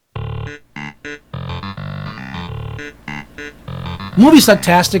Movie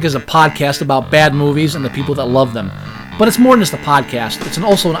Sucktastic is a podcast about bad movies and the people that love them. But it's more than just a podcast, it's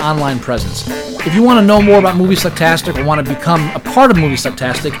also an online presence. If you want to know more about Movie Sucktastic or want to become a part of Movie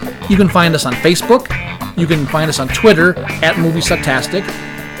Sucktastic, you can find us on Facebook, you can find us on Twitter at Movie Sucktastic,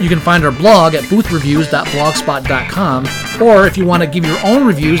 you can find our blog at boothreviews.blogspot.com, or if you want to give your own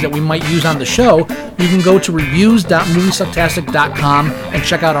reviews that we might use on the show, you can go to reviews.moviesucktastic.com and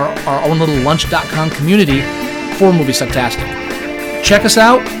check out our own little lunch.com community for Movie Sucktastic. Check us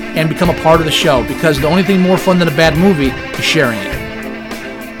out and become a part of the show, because the only thing more fun than a bad movie is sharing it.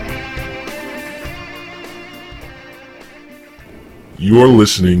 You're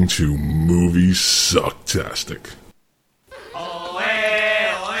listening to Movie Sucktastic.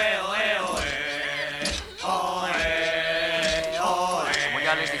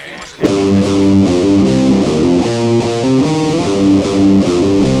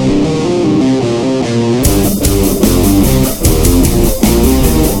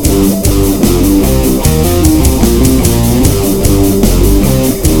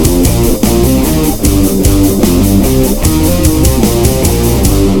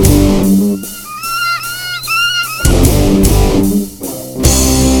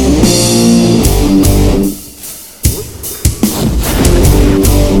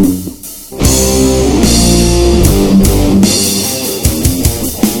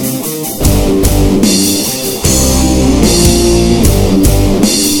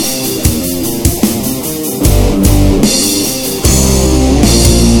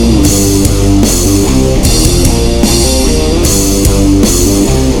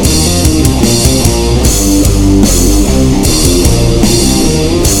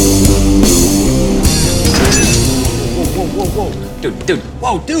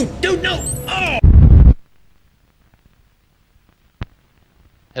 Dude, no! Oh!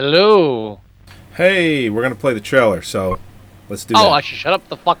 Hello. Hey, we're gonna play the trailer, so let's do that. Oh, I should shut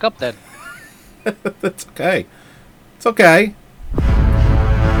the fuck up then. That's okay. It's okay.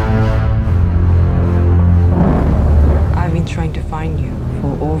 I've been trying to find you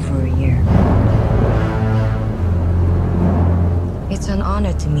for over a year. It's an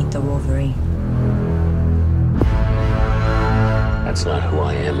honor to meet the Wolverine. That's not who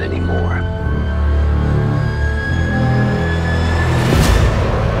I am anymore.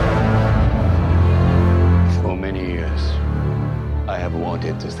 For many years, I have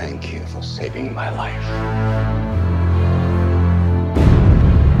wanted to thank you for saving my life.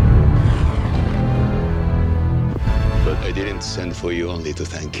 But I didn't send for you only to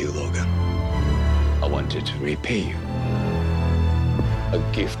thank you, Logan. I wanted to repay you. A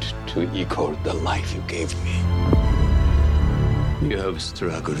gift to equal the life you gave me. You have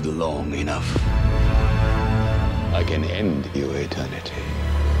struggled long enough. I can end your eternity.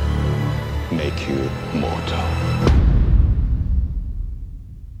 Make you mortal.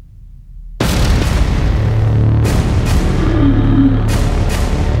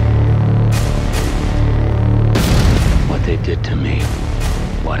 What they did to me,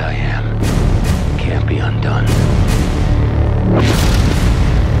 what I am, can't be undone.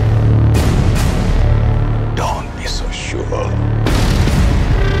 Don't be so sure.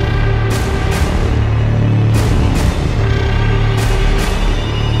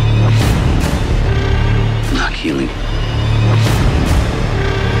 Not healing.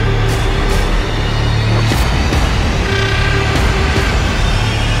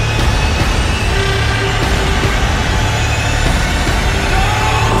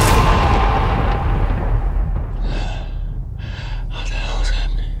 What the hell is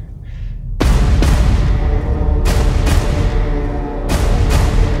happening?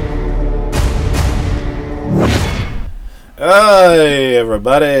 Hey,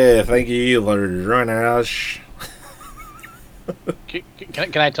 everybody. Thank you for joining us.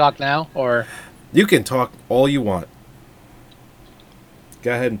 Can I talk now, or? You can talk all you want.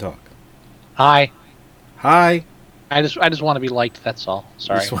 Go ahead and talk. Hi. Hi. I just want to be liked. That's all.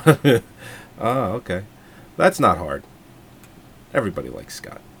 Sorry. Oh, okay. That's not hard. Everybody likes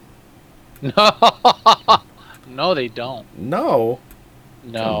Scott. No. No, they don't. No.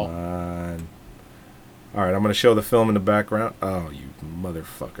 No. Come on. All right, I'm going to show the film in the background. Oh, you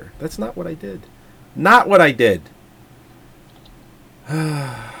motherfucker. That's not what I did. Not what I did.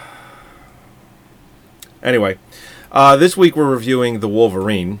 Anyway, this week we're reviewing The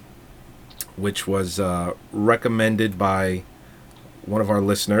Wolverine, which was recommended by one of our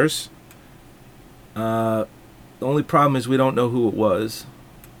listeners. The only problem is we don't know who it was.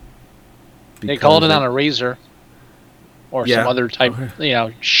 They called it on a Razor or some other type,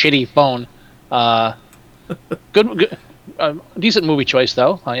 shitty phone. Good, decent movie choice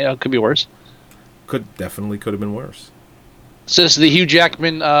though. It could be worse. definitely could have been worse. So this is the Hugh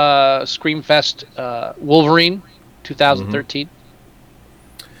Jackman Screamfest Wolverine, 2013.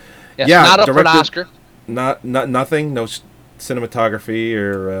 Yes, Yeah, not up for an directed- Oscar. Nothing. No cinematography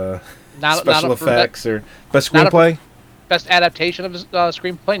or Not special up for effects or best not up- screenplay. Best adaptation of his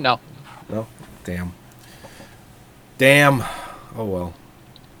screenplay? No. No, damn. Oh well.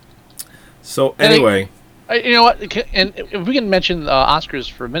 So anyway, You know what? And if we can mention Oscars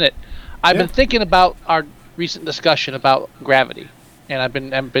for a minute, I've been thinking about our recent discussion about Gravity, and I've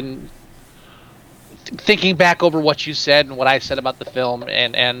been thinking back over what you said and what I said about the film,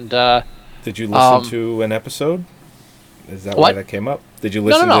 and did you listen to an episode? Is that why What? that came up? Did you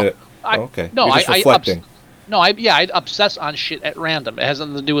listen no. to? Okay. No, You're just I reflecting. I obsess on shit at random. It has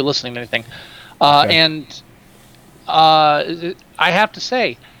nothing to do with listening to anything. Okay. And I have to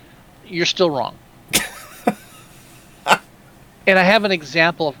say, you're still wrong. And I have an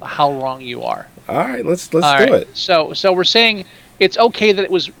example of how wrong you are. All right, let's All do right. it. So we're saying it's okay that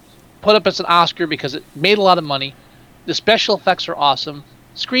it was put up as an Oscar because it made a lot of money. The special effects are awesome.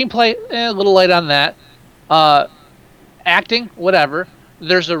 Screenplay, a little light on that. Acting, whatever.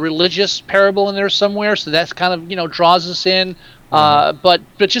 There's a religious parable in there somewhere, so that's kind of draws us in. But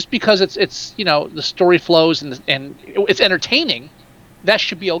just because it's the story flows and it's entertaining, that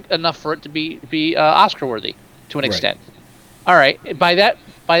should be enough for it to be Oscar worthy to an Right. extent. All right. By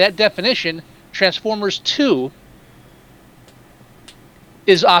that definition, Transformers 2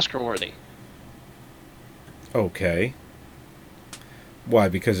 is Oscar worthy. Okay. Why?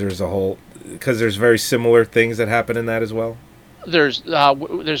 Because there's very similar things that happen in that as well. There's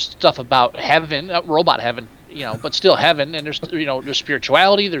stuff about heaven, robot heaven, but still heaven, and there's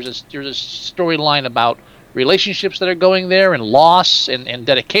spirituality. There's a storyline about relationships that are going there, and loss, and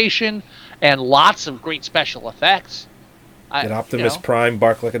dedication, and lots of great special effects. Did Optimus Prime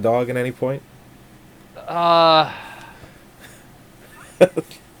bark like a dog at any point?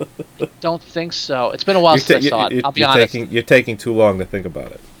 Don't think so. It's been a while since I saw it. I'll be honest. You're taking too long to think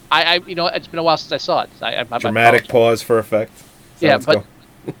about it. It's been a while since I saw it. I Dramatic pause for effect. So Yeah, let's go.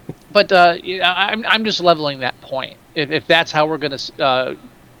 but I'm just leveling that point. If that's how we're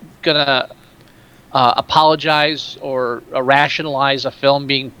gonna apologize or rationalize a film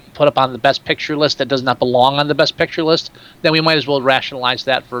being put up on the Best Picture list that does not belong on the Best Picture list, then we might as well rationalize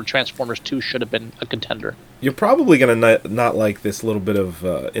that for Transformers 2 should have been a contender. You're probably gonna not like this little bit of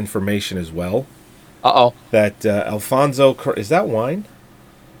information as well. Uh-oh. That Alfonso, is that wine?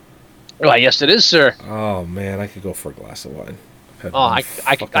 Well, yes, it is, sir. Oh man, I could go for a glass of wine. I've had Oh, one I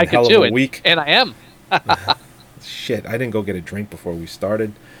fucking could hell of do a it. week. And I am. Shit, I didn't go get a drink before we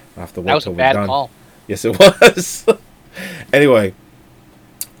started. I have to wait That was a till we're bad done. call. Yes, it was. Anyway,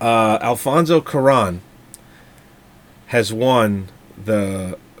 Alfonso Cuarón has won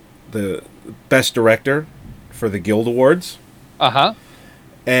the Best Director for the Guild Awards, Uh-huh.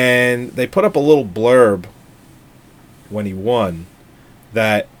 and they put up a little blurb when he won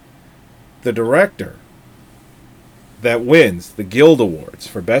that the director that wins the Guild Awards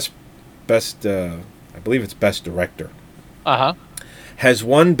for best I believe it's Best Director Uh-huh. has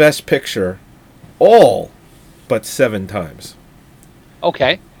won Best Picture all but 7 times.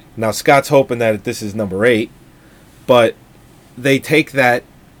 Okay. Now Scott's hoping that this is number 8, but they take that,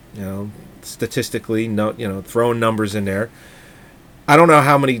 statistically, throwing numbers in there. I don't know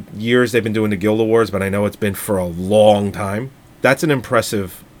how many years they've been doing the Guild Awards, but I know it's been for a long time. That's an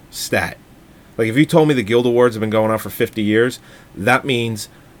impressive stat. Like if you told me the Guild Awards have been going on for 50 years, that means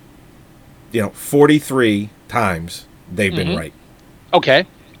 43 times they've been right. Okay.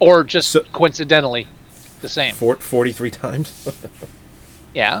 Or just coincidentally the same. 43 times?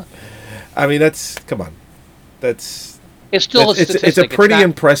 Yeah. I mean, come on. It's still a statistic. It's a pretty not,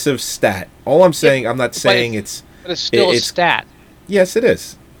 impressive stat. All I'm saying, I'm not saying it's... But it's still a stat. Yes, it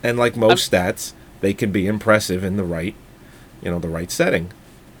is. And like most stats, they can be impressive in the right setting.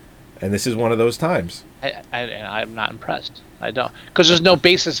 And this is one of those times. I'm not impressed. I don't, because there's no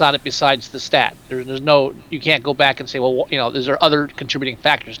basis on it besides the stat. There's no, you can't go back and say, well, is there other contributing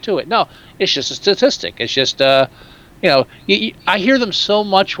factors to it? No, it's just a statistic. It's just, I hear them so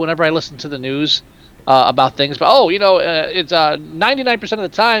much whenever I listen to the news about things. But it's 99% of the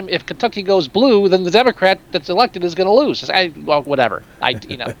time, if Kentucky goes blue, then the Democrat that's elected is going to lose. Well, whatever.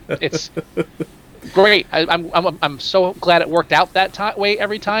 It's great. I'm so glad it worked out that way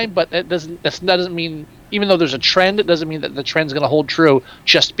every time. But that doesn't mean, even though there's a trend, it doesn't mean that the trend's going to hold true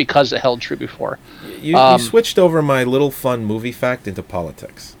just because it held true before. You switched over my little fun movie fact into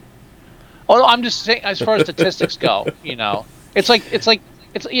politics. Oh, no, I'm just saying, as far as statistics go, it's like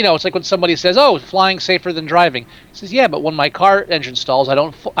it's it's like when somebody says, "Oh, flying safer than driving." He says, "Yeah, but when my car engine stalls, I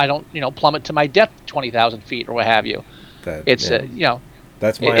don't plummet to my death 20,000 feet or what have you." It's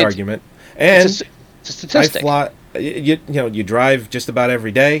that's my it's- argument. And it's a statistic. I fly. You drive just about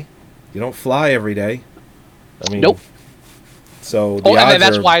every day. You don't fly every day. I mean, Nope. So the and odds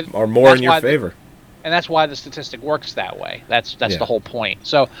that's why- are more that's in your why the- favor. And that's why the statistic works that way. That's Yeah. the whole point.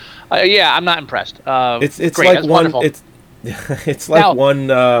 So, I'm not impressed. It's great. like That's one. wonderful. It's like Now-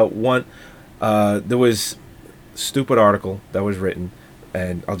 one. There was a stupid article that was written,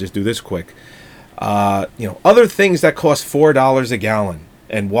 and I'll just do this quick. Other things that cost $4 a gallon,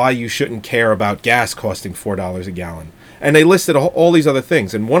 and why you shouldn't care about gas costing $4 a gallon. And they listed all these other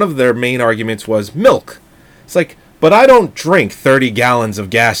things, and one of their main arguments was milk. It's like, but I don't drink 30 gallons of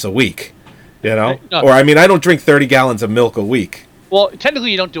gas a week, No. Or I don't drink 30 gallons of milk a week. Well, technically,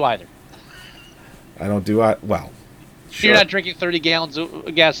 you don't do either. I don't do well. Sure. You're not drinking 30 gallons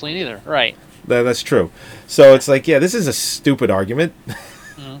of gasoline either, right? That's true. So it's like, this is a stupid argument.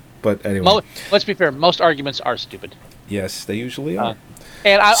 But anyway, Let's be fair. Most arguments are stupid. yes, they usually are.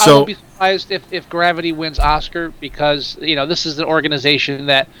 And I So- won't be surprised if Gravity wins Oscar because, this is an organization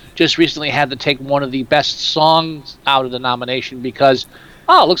that just recently had to take one of the best songs out of the nomination because,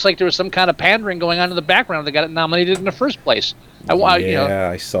 it looks like there was some kind of pandering going on in the background that got it nominated in the first place.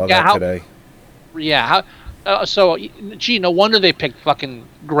 I saw that today. Yeah. No wonder they picked fucking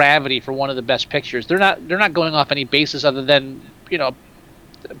Gravity for one of the best pictures. They're not going off any basis other than,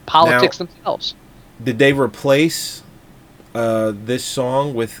 politics themselves. Did they replace this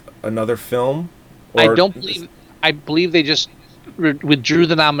song with another film? Or I believe they just withdrew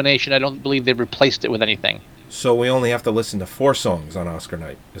the nomination. I don't believe they replaced it with anything. So we only have to listen to 4 songs on Oscar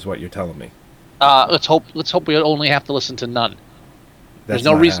night, is what you're telling me. Let's hope we only have to listen to none. There's That's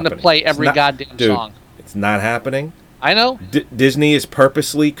no not reason to happening. play It's every not- goddamn dude, song. It's not happening. I know. Disney is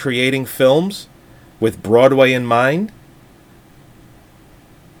purposely creating films with Broadway in mind.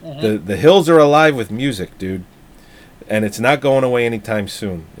 The hills are alive with music, dude. And it's not going away anytime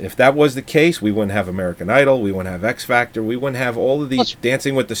soon. If that was the case, we wouldn't have American Idol, we wouldn't have X Factor, we wouldn't have all of these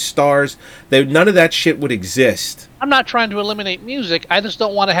Dancing with the Stars. None of that shit would exist. I'm not trying to eliminate music. I just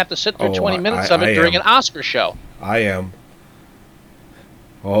don't want to have to sit through 20 minutes of it I during am. an Oscar show. I am.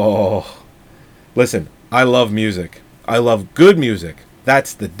 Oh. Listen, I love music. I love good music.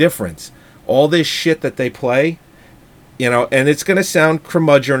 That's the difference. All this shit that they play, and it's going to sound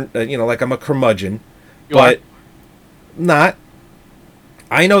curmudgeon, like I'm a curmudgeon, You but are? not.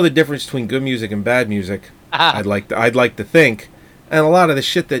 I know the difference between good music and bad music. Ah. I'd like to think, and a lot of the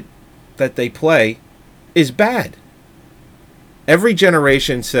shit that they play is bad. Every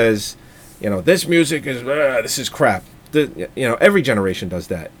generation says, this music is this is crap. Every generation does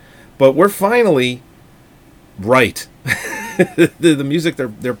that, but we're finally right. the music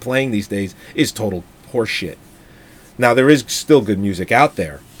they're playing these days is total horseshit. Now there is still good music out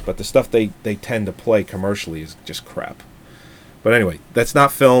there, but the stuff they tend to play commercially is just crap. But anyway, that's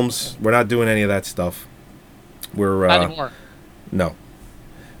not films. We're not doing any of that stuff. We're Not anymore. no.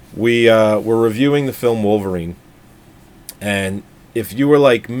 We're reviewing the film Wolverine. And if you were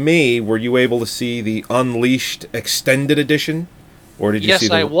like me, were you able to see the Unleashed extended edition? Or did you see Yes,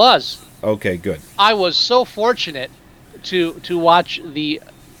 the I was. Okay, good. I was so fortunate to watch the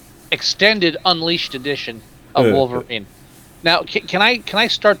extended Unleashed edition of Wolverine. Now, can I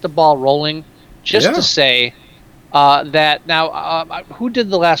start the ball rolling just Yeah. to say that now who did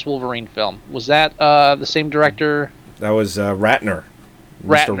the last Wolverine film? Was that the same director? That was Ratner.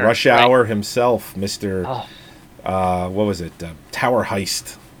 Mr. Ratner, Rush right. Hour himself, Mr. Oh, What was it? Tower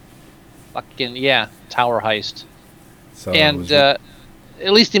Heist. fucking yeah, Tower Heist. So it And was- at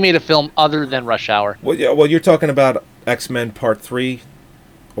least he made a film other than Rush Hour. well, you're talking about X-Men Part 3?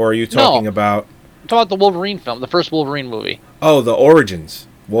 Or are you talking about... I'm talking about the Wolverine film, the first Wolverine movie. Oh, the Origins.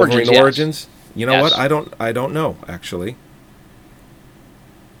 Wolverine Origins, yes. Origins? You know Yes. what? I don't know, actually.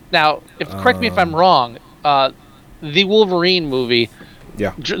 Now, correct me if I'm wrong, the Wolverine movie,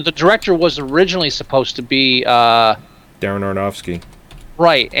 Yeah. the director was originally supposed to be Darren Aronofsky.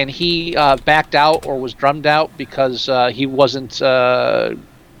 right, and he backed out or was drummed out because he wasn't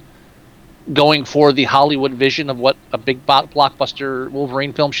going for the Hollywood vision of what a big blockbuster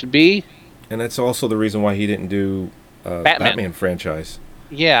Wolverine film should be. And that's also the reason why he didn't do Batman franchise.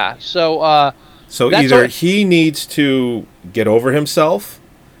 Yeah, so So That's either all- he needs to get over himself,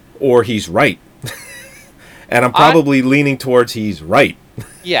 or he's right. And I'm probably leaning towards he's right.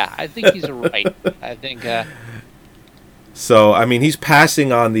 yeah, I think he's right. I think So, I mean, he's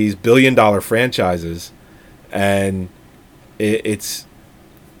passing on these billion-dollar franchises, and it's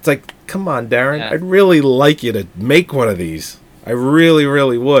like, come on, Darren, Yeah. I'd really like you to make one of these. I really,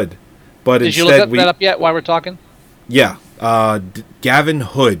 really would. But Did you instead, look that up yet while we're talking? Yeah. Gavin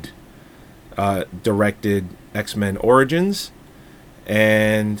Hood directed X-Men Origins,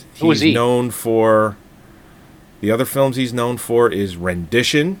 and Who is he's he? known for... The other films he's known for is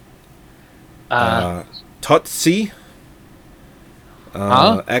Rendition, Tootsie,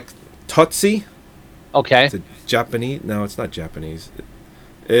 Tootsie. Okay. It's a Japanese... No, it's not Japanese.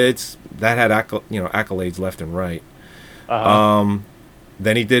 It's... That had accolades left and right.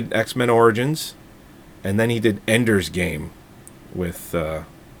 Then he did X-Men Origins, and then he did Ender's Game with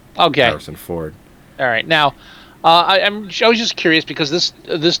Harrison Ford. All right. Now, I was just curious because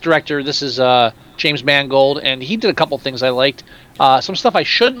this director, this is James Mangold, and he did a couple things I liked. Some stuff I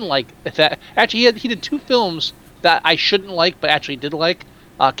shouldn't like. Actually, he did 2 films that I shouldn't like, but actually did like.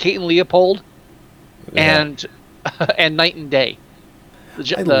 Kate and Leopold, and Night and Day.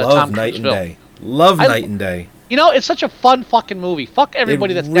 I love Night and Day. Love Night and Day. You know, it's such a fun fucking movie. Fuck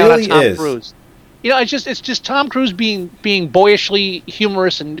everybody that's down on Tom Cruise. You know, it's just Tom Cruise being boyishly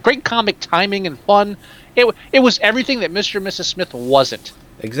humorous and great comic timing and fun. It was everything that Mr. and Mrs. Smith wasn't.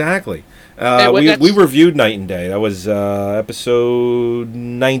 Exactly. We reviewed Night and Day. That was episode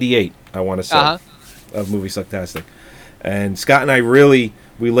 98, I want to say, of Movie Sucktastic. And Scott and I we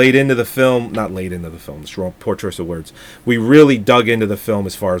laid into the film, not laid into the film, it's wrong, poor choice of words. We really dug into the film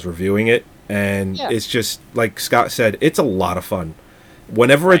as far as reviewing it. And it's just, like Scott said, it's a lot of fun.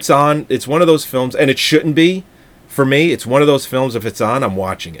 Whenever it's on, it's one of those films, and it shouldn't be. For me, it's one of those films, if it's on, I'm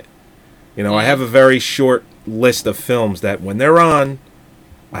watching it. You know, I have a very short list of films that when they're on,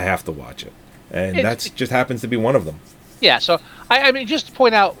 I have to watch it. And that just happens to be one of them. Yeah, so, I mean, just to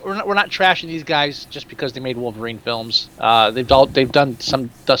point out, we're not trashing these guys just because they made Wolverine films. They've done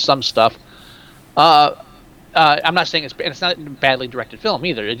some stuff. I'm not saying it's not a badly directed film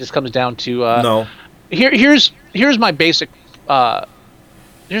either. It just comes down to no. Here's my basic.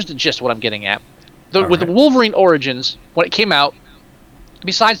 Here's the gist of what I'm getting at. With the Wolverine Origins, when it came out,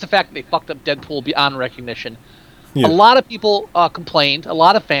 besides the fact that they fucked up Deadpool beyond recognition, a lot of people complained. A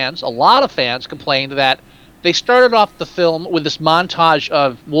lot of fans complained that they started off the film with this montage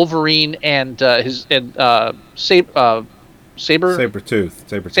of Wolverine and Sabretooth.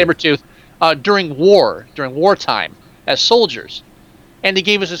 During wartime as soldiers, and they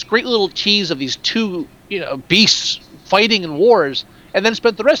gave us this great little tease of these 2 beasts fighting in wars, and then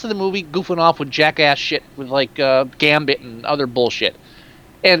spent the rest of the movie goofing off with jackass shit with like Gambit and other bullshit.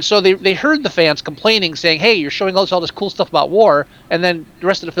 And so they heard the fans complaining, saying, "Hey, you're showing us all this cool stuff about war, and then the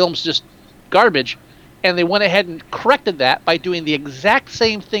rest of the film's just garbage." And they went ahead and corrected that by doing the exact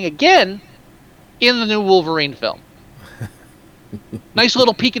same thing again in the new Wolverine film. Nice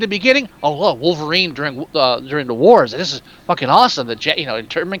little peek at the beginning. Oh, look, Wolverine during the wars. This is fucking awesome. The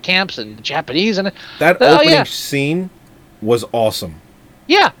internment camps and the Japanese and that opening scene was awesome.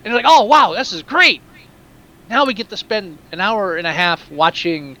 Yeah, and you're like, oh wow, this is great. Now we get to spend an hour and a half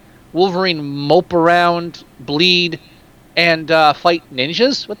watching Wolverine mope around, bleed, and fight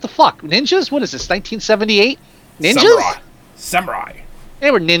ninjas. What the fuck, ninjas? What is this? 1978? Ninjas? Samurai.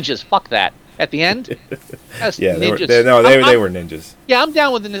 They were ninjas. Fuck that. At the end, yeah, ninjas. They were ninjas. Yeah, I'm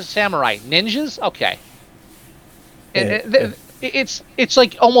down with the samurai ninjas. Okay, it's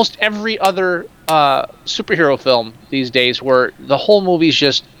like almost every other superhero film these days, where the whole movie's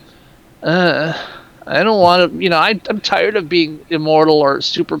just, I don't want to, I'm tired of being immortal or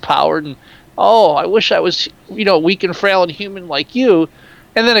super powered, and I wish I was, weak and frail and human like you,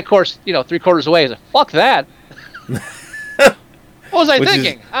 and then of course, 3/4 away, is like, fuck that. What was I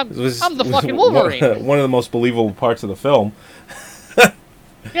thinking? I'm the fucking Wolverine. One of the most believable parts of the film.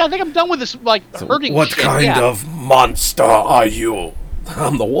 Yeah, I think I'm done with this, hurting what shit. Kind of monster are you?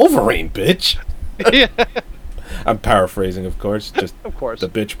 I'm the Wolverine, bitch. Yeah. I'm paraphrasing, of course. Just of course. The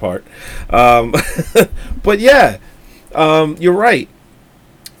bitch part. But yeah, you're right.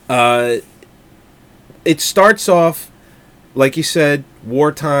 It starts off, like you said,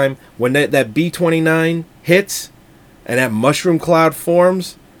 wartime. When that B-29 hits... and that mushroom cloud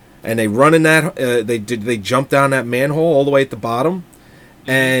forms, and they run in that. They jump down that manhole all the way at the bottom,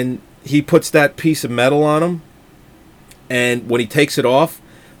 and he puts that piece of metal on him. And when he takes it off,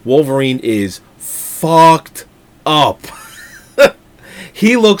 Wolverine is fucked up.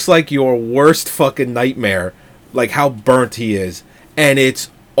 He looks like your worst fucking nightmare, like how burnt he is, and it's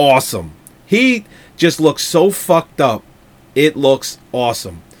awesome. He just looks so fucked up. It looks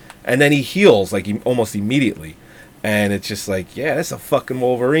awesome, and then he heals almost immediately. And it's just like, yeah, that's a fucking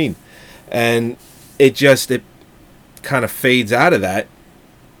Wolverine. And it kind of fades out of that.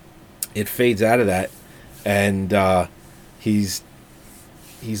 And he's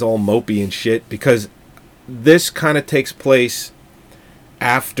all mopey and shit. Because this kind of takes place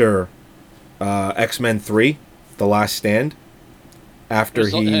after X-Men 3, The Last Stand. After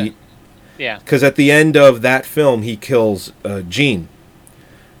he... Yeah. Because at the end of that film, he kills Jean.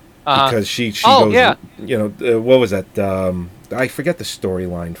 Because she goes... Yeah. What was that? I forget the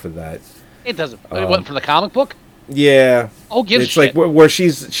storyline for that. It doesn't... what, from the comic book? Yeah. Oh, give it's shit. like where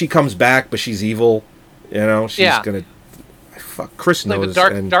she comes back, but she's evil. She's gonna... Fuck, Chris like knows.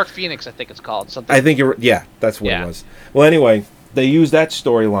 the Dark Phoenix, I think it's called. Something. I think you're... Yeah, that's what it was. Well, anyway, they use that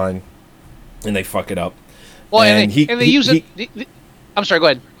storyline, and they fuck it up. Well, and they use it... I'm sorry, go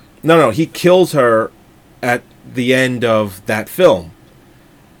ahead. No, he kills her at the end of that film.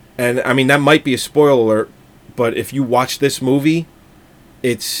 And, I mean, that might be a spoiler alert, but if you watch this movie,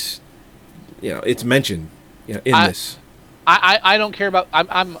 it's mentioned in this. I don't care about...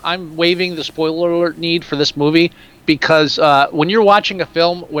 I'm waiving the spoiler alert need for this movie because when you're watching a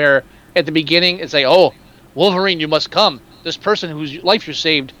film where at the beginning it's like, oh, Wolverine, you must come. This person whose life you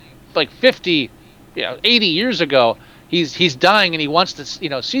saved like 50, 80 years ago, he's dying and he wants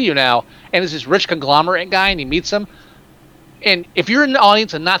to see you now. And it's this rich conglomerate guy and he meets him. And if you're in the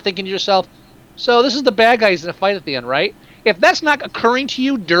audience and not thinking to yourself, so this is the bad guy who's in a fight at the end, right? If that's not occurring to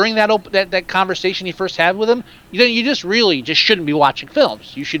you during that conversation you first had with him, then you just shouldn't be watching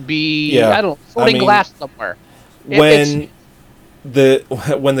films. You should be, floating glass somewhere. When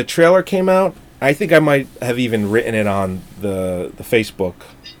the trailer came out, I think I might have even written it on the Facebook,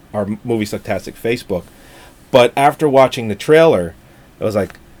 our Movie Sucktastic Facebook. But after watching the trailer, I was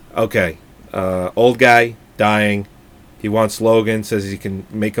like, okay, old guy dying. He wants Logan, says he can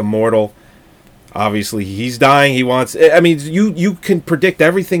make him mortal. Obviously, he's dying. He wants... I mean, you can predict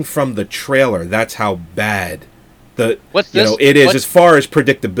everything from the trailer. That's how bad it is as far as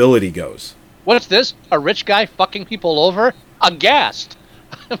predictability goes. What's this? A rich guy fucking people over? Aghast.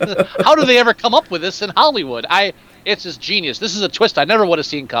 How do they ever come up with this in Hollywood? It's just genius. This is a twist I never would have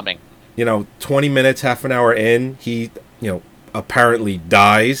seen coming. 20 minutes, half an hour in, he, apparently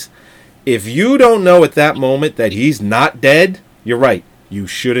dies. If you don't know at that moment that he's not dead, you're right. You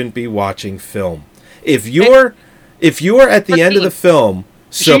shouldn't be watching film. If you're at the end of the film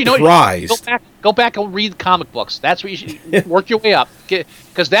surprised, go back and read comic books. That's where you should work your way up,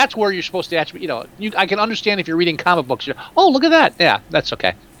 because that's where you're supposed to actually. I can understand if you're reading comic books. Oh, look at that. Yeah, that's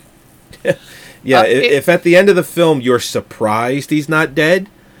okay. Yeah, if at the end of the film you're surprised he's not dead,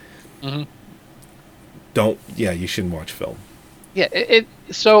 you shouldn't watch film. Yeah,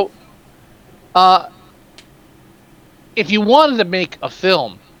 if you wanted to make a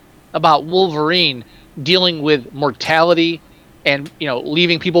film about Wolverine dealing with mortality and,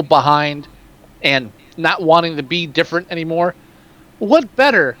 leaving people behind and not wanting to be different anymore, what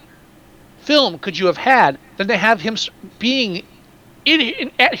better film could you have had than to have him being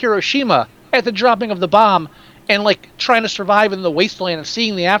at Hiroshima at the dropping of the bomb and, trying to survive in the wasteland and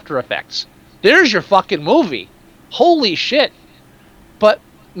seeing the after effects? There's your fucking movie. Holy shit. But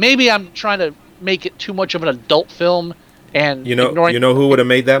maybe I'm trying to make it too much of an adult film and ignoring... You know who would have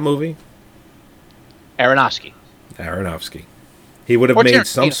made that movie? Aronofsky. He would have made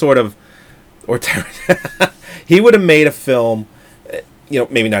some sort of... He would have made a film,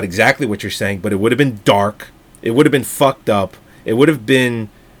 maybe not exactly what you're saying, but it would have been dark. It would have been fucked up. It would have been...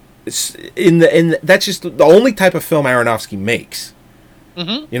 that's just the only type of film Aronofsky makes.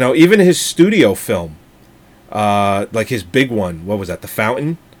 Mm-hmm. Even his studio film, like his big one, what was that, The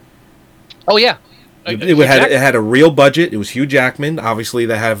Fountain? Oh, yeah. It had a real budget. It was Hugh Jackman. Obviously,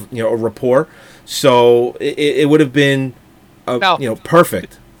 they have a rapport. So it would have been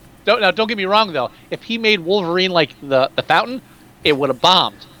perfect. Don't get me wrong though. If he made Wolverine like the Fountain, it would have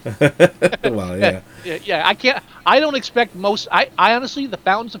bombed. Well, yeah. Yeah. I can't. I don't expect most. I honestly, The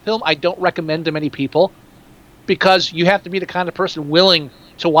Fountain's a film I don't recommend to many people because you have to be the kind of person willing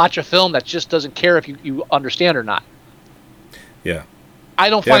to watch a film that just doesn't care if you understand or not. Yeah. I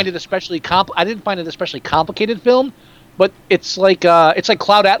don't find it especially I didn't find it especially complicated film, but it's like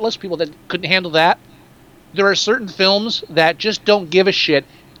Cloud Atlas. People that couldn't handle that. There are certain films that just don't give a shit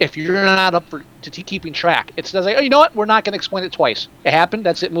if you're not up to keeping track. It's like, oh, you know what? We're not going to explain it twice. It happened.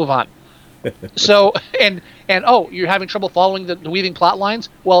 That's it. Move on. So and you're having trouble following the weaving plot lines.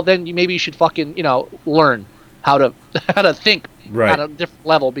 Well, then maybe you should fucking learn how to think on a different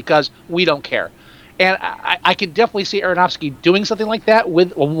level because we don't care. And I can definitely see Aronofsky doing something like that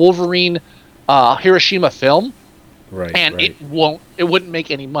with a Wolverine Hiroshima film. Right. And it wouldn't make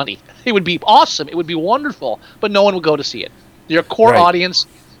any money. It would be awesome. It would be wonderful, but no one would go to see it. Your core audience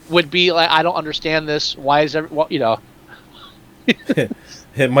would be like, I don't understand this. Why is It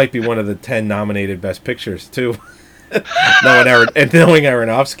might be one of the 10 nominated Best Pictures too. knowing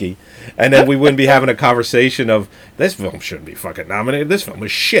Aronofsky, and then we wouldn't be having a conversation of this film shouldn't be fucking nominated. This film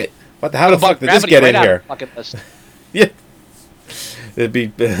was shit. How the fuck did this get in here? Yeah, it'd be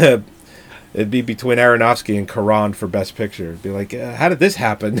between Aronofsky and Karan for Best Picture. It'd be like, how did this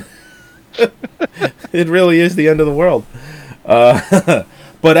happen? It really is the end of the world. But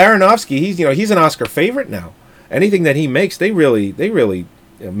Aronofsky, he's an Oscar favorite now. Anything that he makes, they really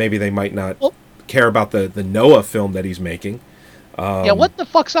maybe they might not care about the Noah film that he's making. Yeah, what the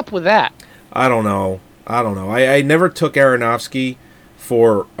fuck's up with that? I don't know. I never took Aronofsky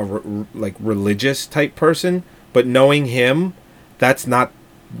for a religious type person, but knowing him, that's not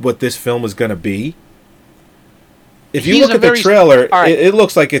what this film is going to be. If you look at the trailer, it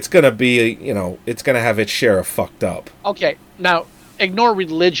looks like it's going to be, it's going to have its share of fucked up. Okay, now ignore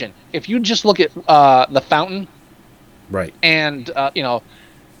religion. If you just look at The Fountain, right, and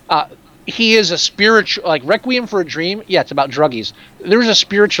he is a spiritual, like Requiem for a Dream. Yeah, it's about druggies. There's a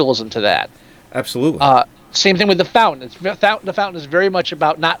spiritualism to that. Absolutely. Same thing with The Fountain. The Fountain is very much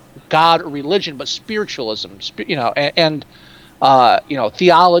about not God or religion, but spiritualism. And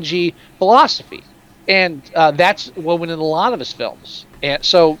theology, philosophy, and that's woven in a lot of his films. And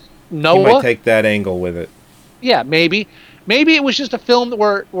so Noah, you might take that angle with it. Yeah, maybe it was just a film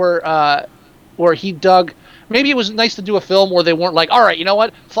where he dug. Maybe it was nice to do a film where they weren't like, all right, you know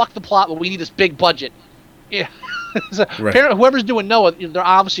what, fuck the plot, but we need this big budget. Yeah. So right. Whoever's doing Noah, they're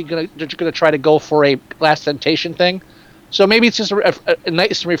obviously gonna try to go for a Last Temptation thing. So maybe it's just a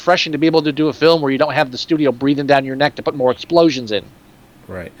nice and refreshing to be able to do a film where you don't have the studio breathing down your neck to put more explosions in.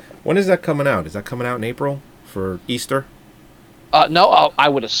 Right. When is that coming out? Is that coming out in April for Easter? No, I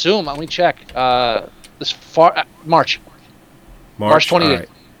would assume. Let me check. March 28th. Right.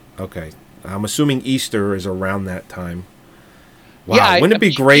 Okay. I'm assuming Easter is around that time. Wow. Yeah, Wouldn't it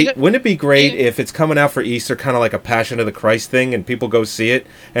be great? Wouldn't it be great if it's coming out for Easter, kind of like a Passion of the Christ thing, and people go see it,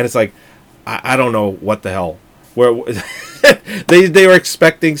 and it's like, I don't know what the hell. Where they were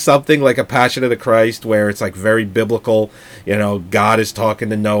expecting something like a Passion of the Christ, where it's like very biblical. God is talking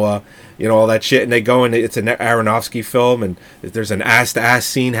to Noah, all that shit, and they go and it's an Aronofsky film, and there's an ass-to-ass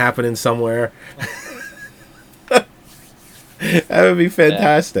scene happening somewhere. That would be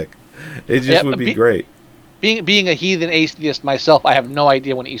fantastic. Yeah. It just would be great. Being a heathen atheist myself, I have no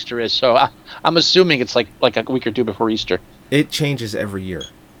idea when Easter is, so I'm assuming it's like a week or two before Easter. It changes every year.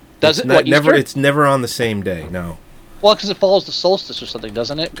 Does it? Easter? It's never on the same day. No. Well, because it follows the solstice or something,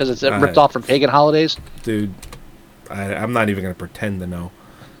 doesn't it? Because it's ripped off from pagan holidays. Dude, I'm not even going to pretend to know.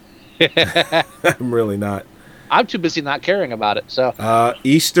 I'm really not. I'm too busy not caring about it. So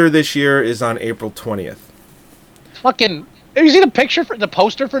Easter this year is on April 20th. Fucking. Have you seen a picture for the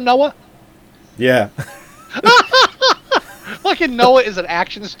poster for Noah? Yeah. Fucking Noah is an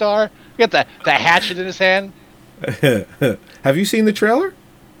action star. You got the hatchet in his hand. Have you seen the trailer?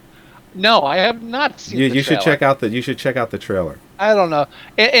 No, I have not seen. You should check out the trailer. I don't know,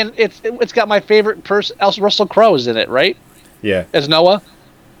 and it's got my favorite person, Russell Crowe, is in it, right? Yeah. As Noah.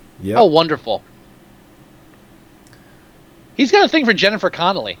 Yeah. Oh, wonderful. He's got a thing for Jennifer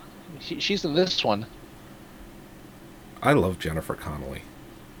Connelly. She's in this one. I love Jennifer Connelly.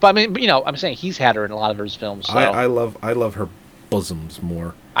 But I mean, I'm saying he's had her in a lot of his films. So. I love her bosoms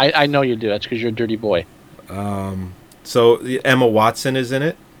more. I know you do. That's because you're a dirty boy. So Emma Watson is in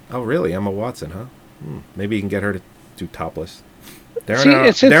it. Oh, really? Emma Watson, huh? Maybe you can get her to do topless. Darren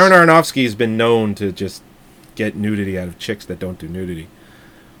Aronofsky has been known to just get nudity out of chicks that don't do nudity.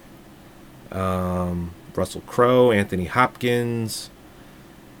 Russell Crowe, Anthony Hopkins,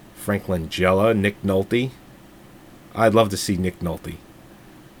 Frank Langella, Nick Nolte. I'd love to see Nick Nolte.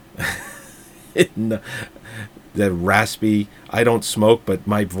 That raspy, I don't smoke, but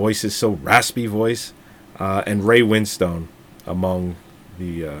my voice is so raspy voice. And Ray Winstone among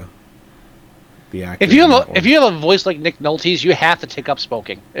the actors. If you have a voice like Nick Nolte's, you have to take up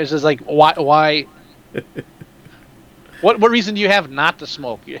smoking. It's just like why? What reason do you have not to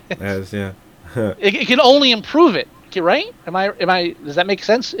smoke? Yeah. It can only improve it, right? Am I? Does that make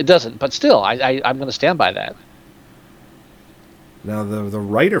sense? It doesn't, but still, I'm going to stand by that. Now the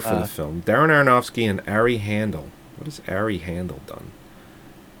writer for the film, Darren Aronofsky and Ari Handel. What has Ari Handel done?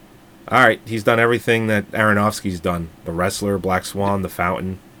 All right, he's done everything that Aronofsky's done: The Wrestler, Black Swan, The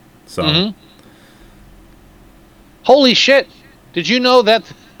Fountain. So, holy shit! Did you know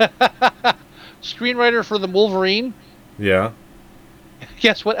that screenwriter for the Wolverine? Yeah.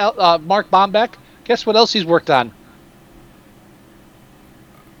 Guess what? Mark Bombeck. Guess what else he's worked on?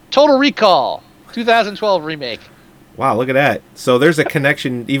 Total Recall, 2012 remake. Wow, look at that! So there's a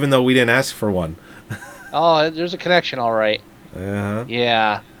connection, even though we didn't ask for one. Oh, there's a connection, all right. Uh-huh.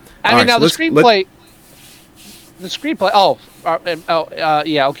 Yeah. The screenplay. The screenplay.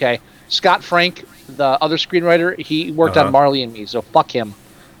 Yeah, okay. Scott Frank, the other screenwriter, he worked on Marley and Me, so fuck him.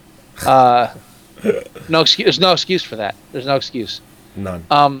 No excuse. There's no excuse for that. There's no excuse.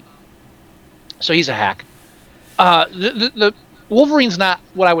 None. So he's a hack. The Wolverine's not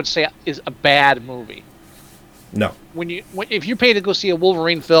what I would say is a bad movie. No. If you pay to go see a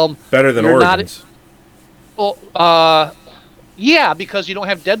Wolverine film, Better than Origins. Yeah, because you don't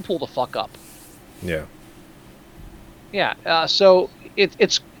have Deadpool to fuck up. Yeah. Yeah. So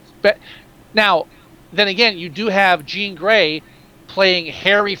it's now. Then again, you do have Jean Grey playing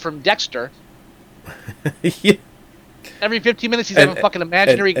Harry from Dexter. Yeah. Every 15 minutes, he's having fucking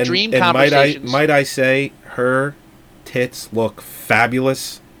imaginary dream conversations. Might I say, her tits look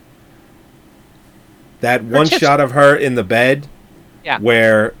fabulous. That one shot of her in the bed,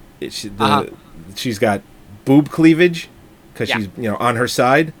 where she's got boob cleavage because she's on her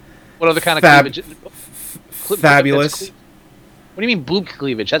side. What other kind of cleavage? Fabulous. What do you mean boob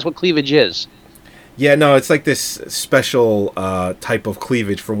cleavage? That's what cleavage is. Yeah, no, it's like this special type of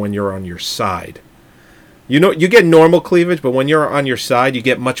cleavage for when you're on your side. You get normal cleavage, but when you're on your side, you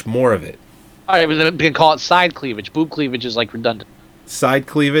get much more of it. All right, we can call it side cleavage. Boob cleavage is like redundant. Side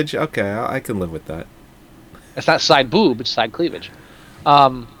cleavage? Okay, I can live with that. It's not side boob, it's side cleavage.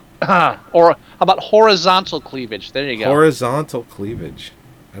 Or how about horizontal cleavage? There you go. Horizontal cleavage.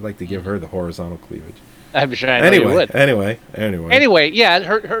 I'd like to give her the horizontal cleavage. I'm sure I know you would. Anyway, yeah,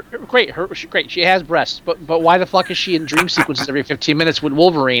 her great. Great. She has breasts, but why the fuck is she in dream sequences every 15 minutes with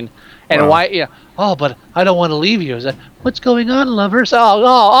Wolverine? And why? Yeah. Oh, but I don't want to leave you. Is that what's going on, lovers?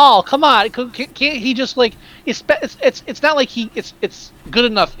 Oh, come on! Can't he just like it's not like it's good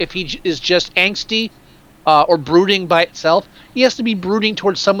enough if he is just angsty or brooding by itself. He has to be brooding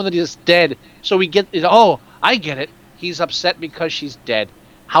towards someone that is dead. So we get I get it. He's upset because she's dead.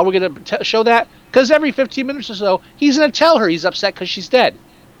 How are we going to show that? Because every 15 minutes or so, he's going to tell her he's upset because she's dead.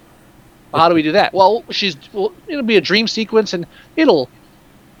 Well, how do we do that? Well, it'll be a dream sequence, and he'll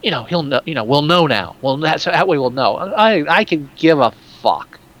know. We'll know now. Well, that way we'll know. I can give a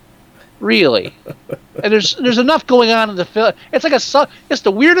fuck, really. And there's enough going on in the film. It's like it's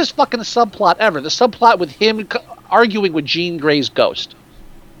the weirdest fucking subplot ever. The subplot with him arguing with Jean Grey's ghost.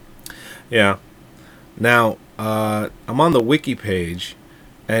 Yeah. Now, I'm on the wiki page.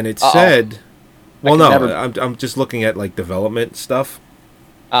 And it said, I'm just looking at like development stuff.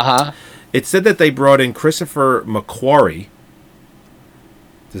 It said that they brought in Christopher McQuarrie.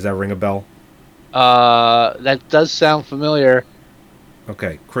 Does that ring a bell? That does sound familiar.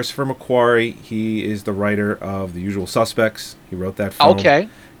 Okay, Christopher McQuarrie. He is the writer of The Usual Suspects. He wrote that film. Okay.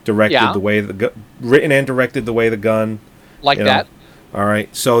 Directed written and directed The Way of the Gun. Like that. All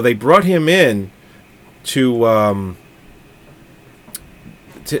right. So they brought him in to.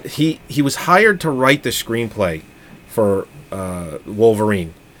 He was hired to write the screenplay for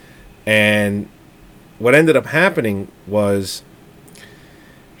Wolverine, and what ended up happening was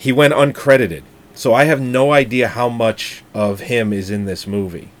he went uncredited. So I have no idea how much of him is in this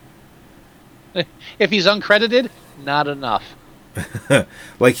movie. If he's uncredited, not enough.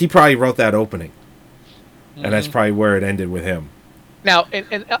 Like he probably wrote that opening, and that's probably where it ended with him. Now,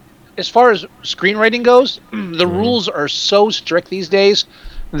 and as far as screenwriting goes, the rules are so strict these days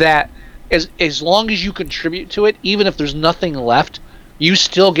that as long as you contribute to it, even if there's nothing left, you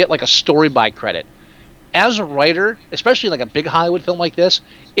still get like a story by credit. As a writer, especially like a big Hollywood film like this,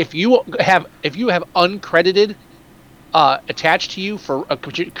 if you have uncredited attached to you for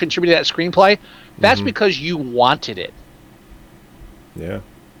contributing to that screenplay, that's because you wanted it. Yeah.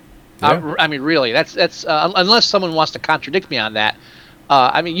 I mean, really, that's unless someone wants to contradict me on that.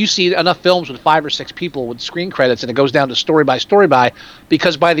 I mean, you see enough films with 5 or 6 people with screen credits, and it goes down to story by,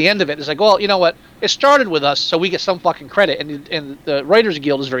 because by the end of it, it's like, well, you know what? It started with us, so we get some fucking credit, and the Writers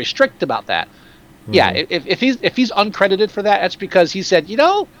Guild is very strict about that. Yeah, if he's uncredited for that, that's because he said,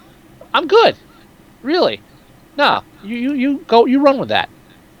 I'm good. Really? No, you go, you run with that.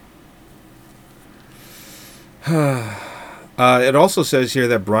 It also says here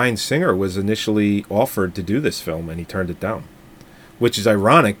that Bryan Singer was initially offered to do this film, and he turned it down. Which is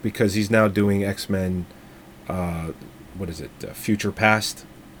ironic because he's now doing X-Men, Future Past?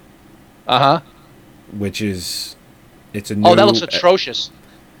 Which is, it's a new... Oh, that looks atrocious.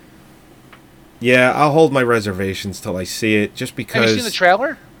 Yeah, I'll hold my reservations till I see it, just because... Have you seen the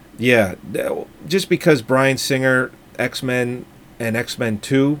trailer? Yeah, just because Bryan Singer, X-Men, and X-Men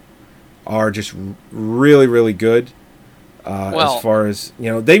 2 are just really, really good. As far as,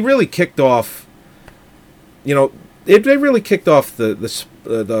 they really kicked off, they really kicked off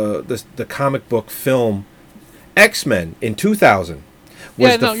the comic book film X-Men in 2000.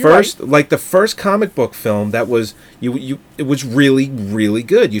 was Yeah, the no, you're first, like the first comic book film that was it was really, really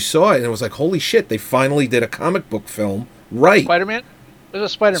good. You saw it and it was like, holy shit, they finally did a comic book film right. Spider-Man? It was a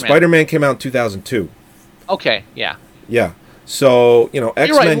Spider-Man. Spider-Man came out in 2002. Okay, yeah. Yeah. So, You're right,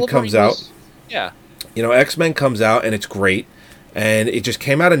 X-Men Wolverine comes out. was- yeah. X-Men comes out and it's great. And it just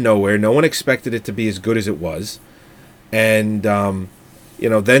came out of nowhere. No one expected it to be as good as it was. And,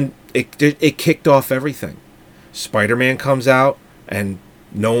 then it kicked off everything. Spider-Man comes out and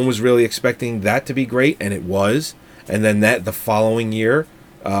no one was really expecting that to be great, and it was. And then the following year,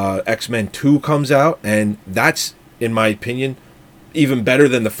 X-Men 2 comes out, and that's, in my opinion, even better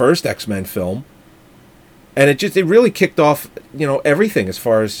than the first X-Men film. And it really kicked off, everything as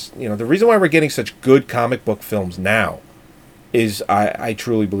far as, the reason why we're getting such good comic book films now is I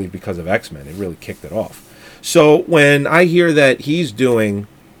truly believe because of X-Men. It really kicked it off. So when I hear that he's doing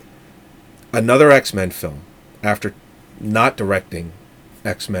another X-Men film after not directing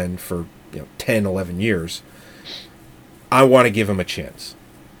X-Men for 10, 11 years, I want to give him a chance.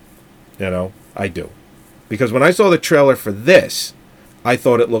 I do. Because when I saw the trailer for this, I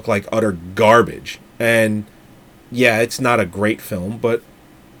thought it looked like utter garbage. And yeah, it's not a great film, but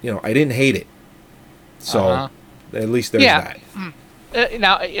I didn't hate it. So at least there's that.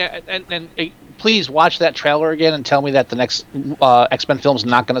 Now, and please watch that trailer again and tell me that the next X-Men film is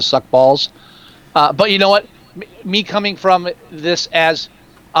not going to suck balls. But you know what? Me coming from this as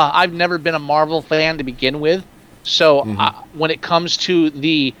I've never been a Marvel fan to begin with, so when it comes to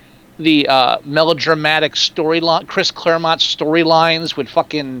the melodramatic storyline, Chris Claremont storylines with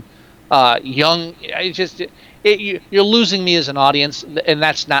fucking young, you're losing me as an audience, and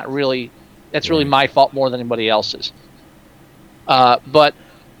that's really my fault more than anybody else's. But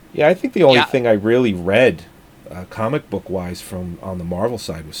yeah, I think the only thing I really read, comic book wise, from on the Marvel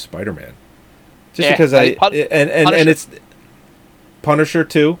side was Spider-Man. Just because and it's Punisher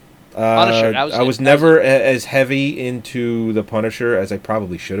too. Punisher. I was never as heavy into the Punisher as I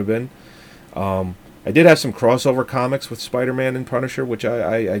probably should have been. I did have some crossover comics with Spider-Man and Punisher, which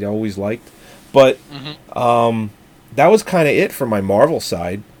I always liked, but that was kind of it for my Marvel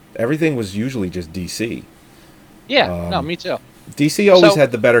side. Everything was usually just DC. Yeah, no, me too. DC always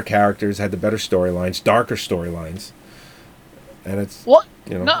had the better characters, had the better storylines, darker storylines, and it's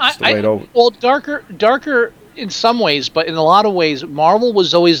it's the way it over. Well, darker in some ways, but in a lot of ways, Marvel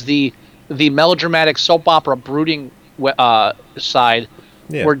was always the melodramatic soap opera brooding side,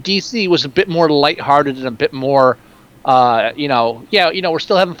 where DC was a bit more lighthearted and a bit more, we're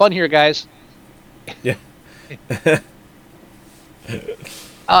still having fun here, guys. Yeah.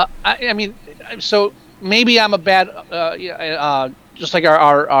 I mean, so maybe I'm a bad, just like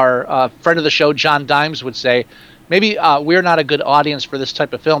our friend of the show, John Dimes, would say, maybe we're not a good audience for this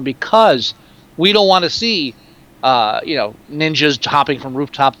type of film because we don't want to see, ninjas hopping from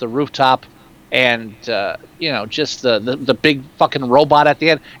rooftop to rooftop and, just the big fucking robot at the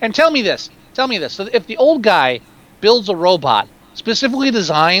end. And tell me this. So if the old guy builds a robot specifically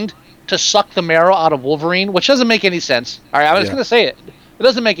designed to suck the marrow out of Wolverine, which doesn't make any sense. All right, I'm just going to say it. It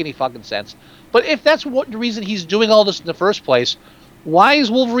doesn't make any fucking sense. But if that's the reason he's doing all this in the first place, why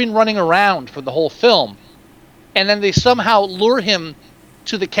is Wolverine running around for the whole film? And then they somehow lure him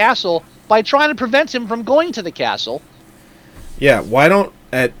to the castle by trying to prevent him from going to the castle. Yeah, why don't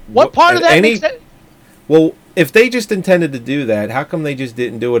what part of that makes sense? Well, if they just intended to do that, how come they just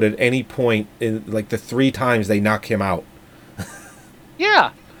didn't do it at any point in like the 3 times they knock him out?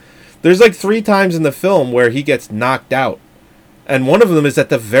 Yeah. There's like 3 times in the film where he gets knocked out. And one of them is at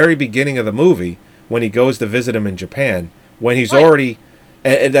the very beginning of the movie when he goes to visit him in Japan, when he's already,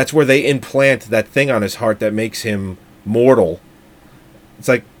 and that's where they implant that thing on his heart that makes him mortal. It's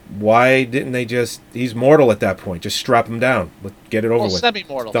like, why didn't they he's mortal at that point. Just strap him down. Let's get it over with.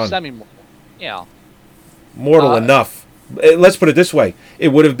 Semi-mortal. Yeah. Mortal enough. Let's put it this way. It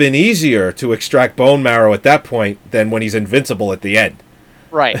would have been easier to extract bone marrow at that point than when he's invincible at the end.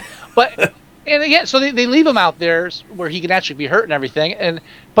 Right. But... And again, so they leave him out there where he can actually be hurt and everything.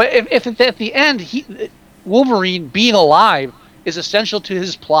 But if at the end, Wolverine being alive is essential to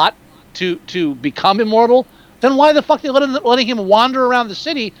his plot to become immortal, then why the fuck are they letting him wander around the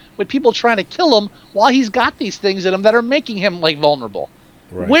city with people trying to kill him while he's got these things in him that are making him like vulnerable?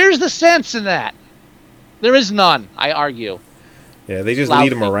 Right. Where's the sense in that? There is none, I argue. Yeah, they just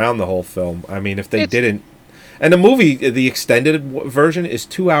lead him around the whole film. I mean, if they didn't. And the movie, the extended version, is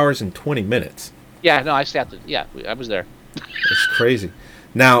 2 hours and 20 minutes. Yeah, no, I sat there. Yeah, I was there. It's crazy.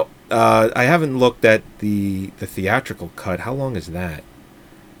 Now, I haven't looked at the theatrical cut. How long is that?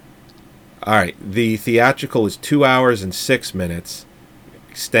 All right, the theatrical is 2 hours and 6 minutes.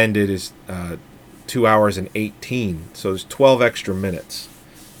 Extended is 2 hours and 18. So there's 12 extra minutes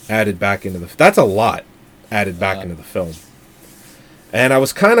added back into the. That's a lot added back into the film. And I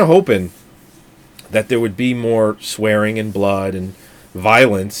was kind of hoping that there would be more swearing and blood and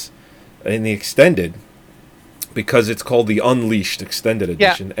violence in the extended, because it's called the Unleashed Extended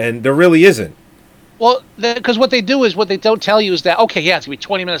Edition, and there really isn't. Well, because what they do is, what they don't tell you is that, okay, yeah, it's going to be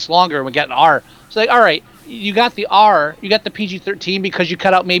 20 minutes longer and we get an R. So, like, all right, you got the R, you got the PG-13 because you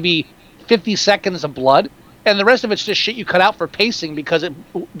cut out maybe 50 seconds of blood, and the rest of it's just shit you cut out for pacing because it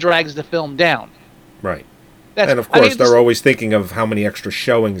drags the film down. Right. And, of course, they're always thinking of how many extra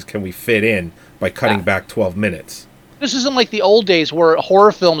showings can we fit in by cutting back 12 minutes. This isn't like the old days where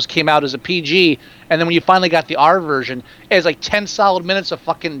horror films came out as a PG, and then when you finally got the R version, it's like 10 solid minutes of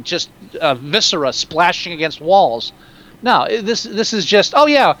fucking just viscera splashing against walls. No, this is just, oh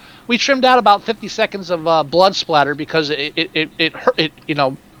yeah, we trimmed out about 50 seconds of blood splatter because it hurt, it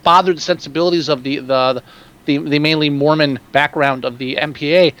bothered the sensibilities of the mainly Mormon background of the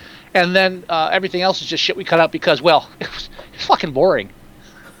MPA, and then everything else is just shit we cut out because, well, it's fucking boring.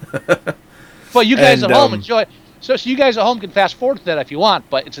 But you guys at home enjoy it. So you guys at home can fast forward to that if you want,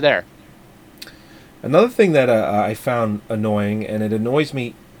 but it's there. Another thing that I found annoying, and it annoys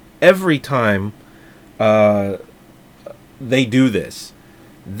me every time they do this,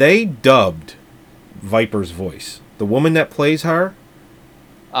 they dubbed Viper's voice. The woman that plays her,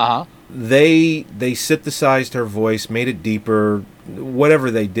 they synthesized her voice, made it deeper, whatever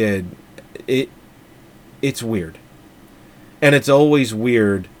they did. It's weird. And it's always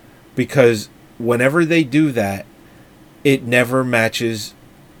weird because whenever they do that, it never matches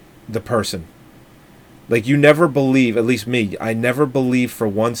the person. Like, you never believe, at least me, I never believed for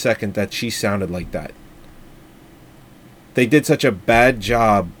 1 second that she sounded like that. They did such a bad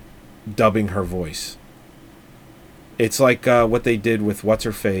job dubbing her voice. It's like what they did with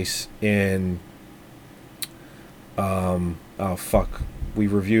What's-Her-Face in... oh, fuck. We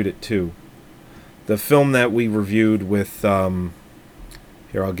reviewed it, too. The film that we reviewed with... here,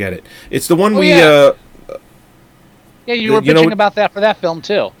 I'll get it. It's the one yeah, you were bitching about that for that film,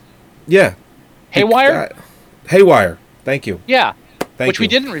 too. Yeah. Haywire? Haywire. Thank you. Yeah. Which we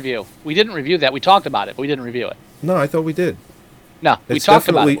didn't review. We didn't review that. We talked about it, but we didn't review it. No, I thought we did. No, we talked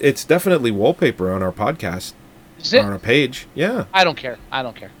about it. It's definitely wallpaper on our podcast. Is it? On our page. Yeah. I don't care. I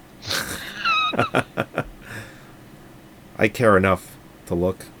care enough to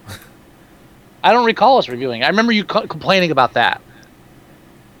look. I don't recall us reviewing. I remember you complaining about that.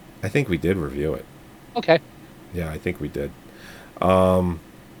 I think we did review it. Okay. Yeah, I think we did. But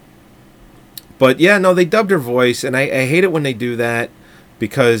yeah, no, they dubbed her voice, and I hate it when they do that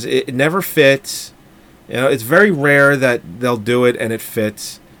because it never fits. You know, it's very rare that they'll do it and it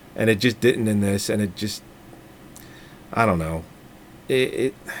fits, and it just didn't in this, and it just, I don't know. Yeah,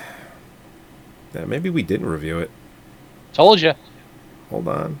 maybe we didn't review it. Told you. Hold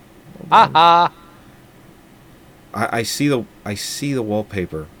on. Ha. I see the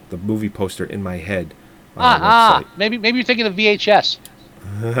wallpaper, the movie poster in my head. On our website. Maybe you're thinking of VHS.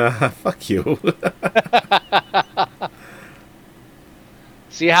 Fuck you.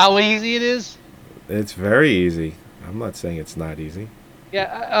 See how easy it is? It's very easy. I'm not saying it's not easy.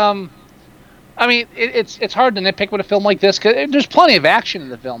 Yeah. I mean, it's hard to nitpick with a film like this because there's plenty of action in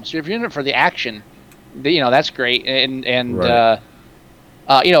the film. So if you're in it for the action, that's great. And right.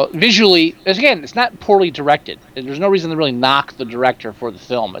 Visually, again, it's not poorly directed. There's no reason to really knock the director for the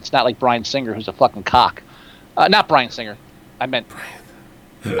film. It's not like Bryan Singer, who's a fucking cock. Not Bryan Singer. I meant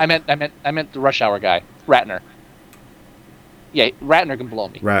the Rush Hour guy, Ratner. Yeah, Ratner can blow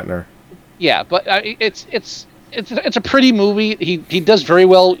me. Ratner. Yeah, but it's a pretty movie. He does very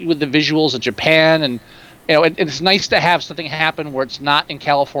well with the visuals of Japan, and it's nice to have something happen where it's not in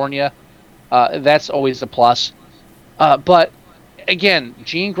California. That's always a plus. But again,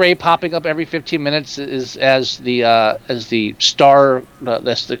 Jean Grey popping up every 15 minutes is as the star,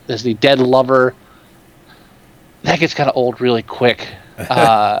 as the dead lover. That gets kind of old really quick,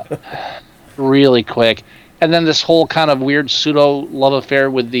 really quick. And then this whole kind of weird pseudo love affair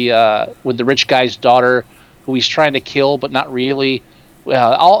with the rich guy's daughter, who he's trying to kill but not really. None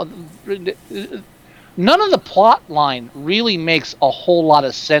of the plot line really makes a whole lot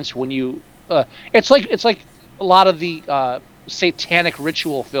of sense when you. It's like a lot of the satanic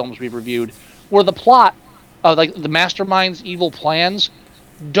ritual films we've reviewed, where the plot, like the mastermind's evil plans,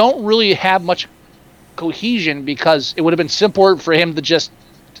 don't really have much cohesion because it would have been simpler for him to just,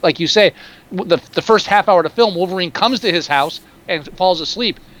 like you say, the first half hour of the film, Wolverine comes to his house and falls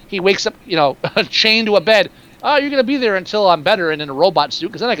asleep. He wakes up, chained to a bed. Oh, you're going to be there until I'm better and in a robot suit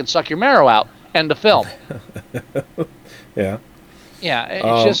because then I can suck your marrow out. End of film. Yeah. Yeah,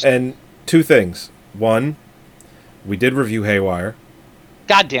 it's just... And two things. One, we did review Haywire.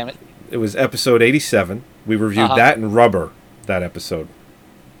 God damn it. It was episode 87. We reviewed that and Rubber, that episode.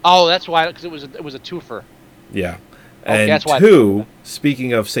 Oh, that's why, because it was a twofer. Yeah. Okay, And that's why. two,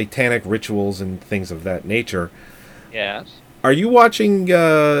 speaking of satanic rituals and things of that nature, Yes. are you watching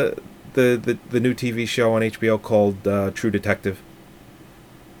the new TV show on HBO called True Detective?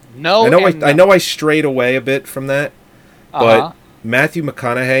 No. I know I strayed away a bit from that, but Uh-huh. Matthew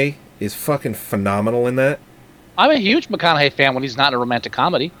McConaughey is fucking phenomenal in that. I'm a huge McConaughey fan when he's not in a romantic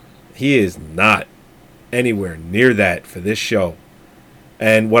comedy. He is not anywhere near that for this show.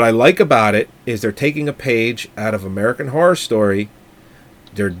 And what I like about it is they're taking a page out of American Horror Story.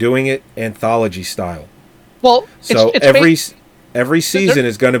 They're doing it anthology style. Well, So it's every season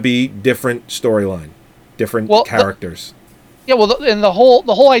is going to be different storyline, different characters. yeah. Well, and the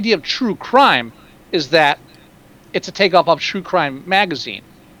whole idea of true crime is that it's a takeoff of True Crime magazine,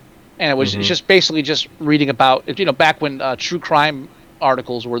 and it was it's just basically just reading about back when true crime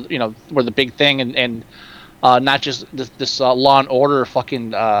articles were the big thing, and not just this Law and Order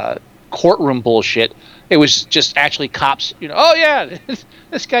fucking courtroom bullshit. It was just actually cops. Oh yeah,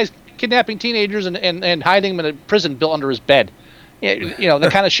 this guy's kidnapping teenagers and hiding them in a prison built under his bed. The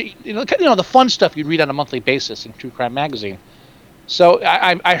kind of shit. The fun stuff you'd read on a monthly basis in True Crime magazine. So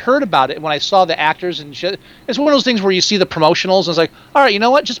I heard about it when I saw the actors and shit. It's one of those things where you see the promotionals and it's like, all right, you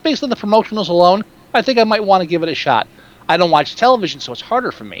know what? Just based on the promotionals alone, I think I might want to give it a shot. I don't watch television, so it's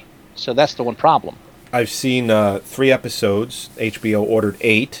harder for me. So that's the one problem. I've seen 3 episodes. HBO ordered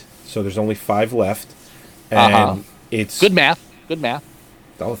 8, so there's only 5 left. And it's Good math. Good math.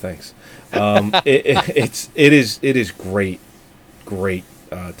 Oh, thanks. It is great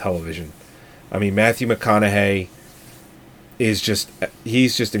television. I mean, Matthew McConaughey is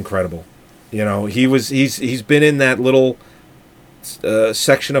he's just incredible. He's been in that little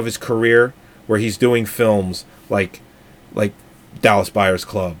section of his career where he's doing films like Dallas Buyers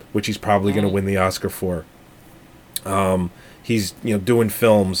Club, which he's probably going to win the Oscar for. He's doing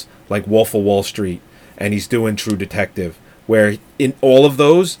films like Wolf of Wall Street, and he's doing True Detective, where in all of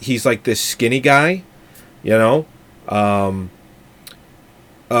those he's like this skinny guy,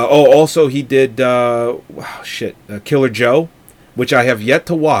 also he did Killer Joe, which I have yet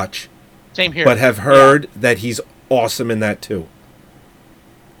to watch. Same here. But have heard that he's awesome in that too.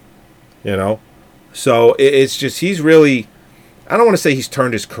 So it's just he's really, I don't want to say he's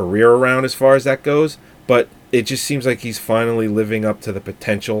turned his career around as far as that goes, but it just seems like he's finally living up to the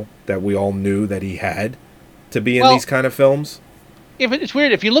potential that we all knew that he had to be in these kind of films. It's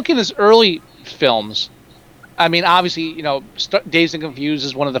weird. If you look at his early films, I mean, obviously, Dazed and Confused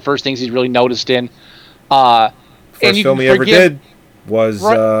is one of the first things he's really noticed in. First film he ever did was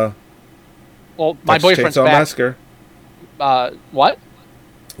My Texas Boyfriend's Chainsaw Back. Massacre. What?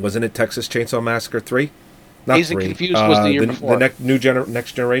 Wasn't it Texas Chainsaw Massacre 3? Not Dazed and 3. Confused was the year before. The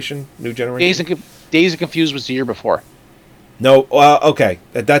next generation? New generation? Dazed and Confused was the year before. No, okay.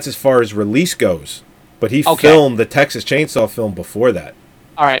 That's as far as release goes. But he filmed the Texas Chainsaw film before that.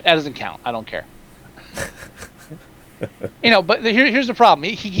 All right, that doesn't count. I don't care. But here's the problem.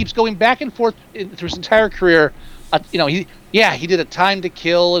 He keeps going back and forth through his entire career. He did A Time to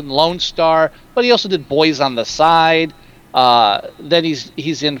Kill and Lone Star, but he also did Boys on the Side. Then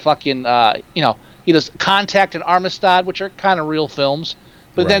he's in fucking he does Contact and Armistead, which are kind of real films.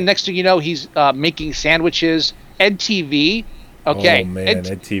 But then next thing you know, he's making sandwiches. Ed TV. Okay. Oh man,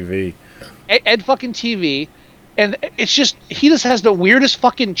 Ed TV. Ed fucking TV, and it's just he just has the weirdest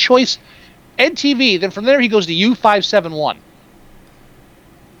fucking choice. Ed TV. Then from there he goes to U571.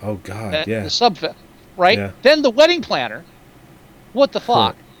 Oh god, yeah. The sub, right? Yeah. Then The Wedding Planner. What the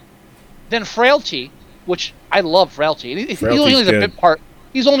fuck? Then Frailty, which I love Frailty. He only has a bit part.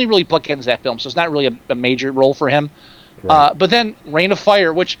 He's only really bookends that film, so it's not really a major role for him. Right. But then Reign of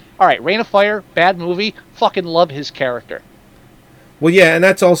Fire, which Reign of Fire, bad movie. Fucking love his character. Well, yeah, and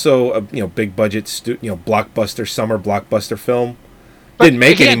that's also a big budget blockbuster summer blockbuster film. Didn't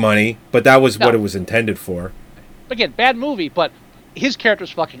make any money, but that was what it was intended for. Again, bad movie, but his character's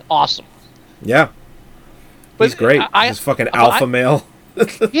fucking awesome. Yeah, he's great. He's fucking alpha male.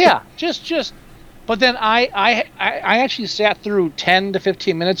 Yeah, just. But then I actually sat through 10 to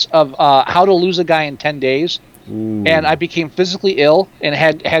 15 minutes of How to Lose a Guy in 10 Days, and I became physically ill and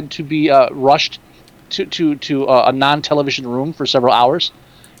had to be rushed to a non-television room for several hours.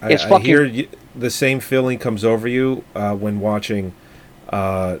 I hear the same feeling comes over you when watching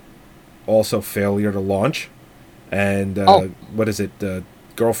also Failure to Launch and what is it?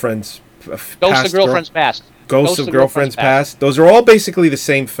 Girlfriend's Ghost of Girlfriend's Past. Ghost of Girlfriend's Past. Those are all basically the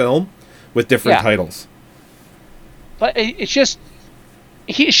same film with different titles. But it's just,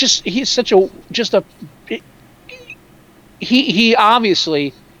 he's such a just a he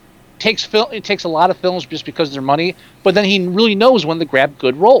obviously takes a lot of films just because they're money, but then he really knows when to grab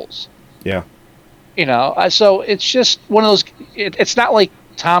good roles. Yeah. So it's just one of those. It's not like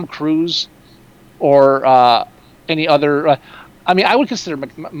Tom Cruise or any other. I mean, I would consider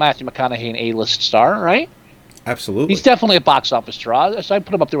Matthew McConaughey an A-list star, right? Absolutely. He's definitely a box office draw. So I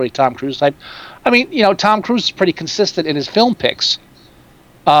put him up there with Tom Cruise type. I mean, Tom Cruise is pretty consistent in his film picks.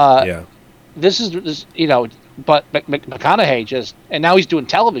 Yeah. This, but McConaughey and now he's doing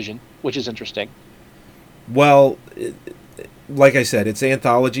television, which is interesting. Well, like I said, it's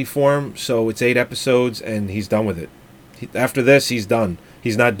anthology form, so it's 8 episodes, and he's done with it. After this, he's done.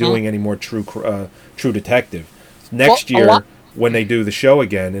 He's not doing any more True Detective. Next year, when they do the show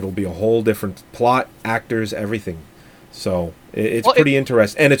again, it'll be a whole different plot, actors, everything. So it's pretty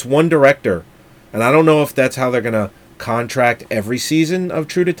interesting. And it's one director. And I don't know if that's how they're going to contract every season of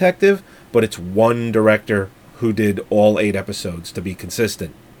True Detective, but it's one director who did all 8 episodes to be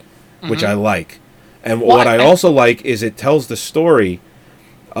consistent, which I like. And what I also like is it tells the story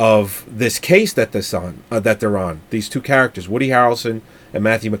of this case that they're on. These two characters, Woody Harrelson and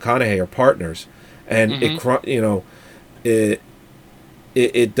Matthew McConaughey, are partners, and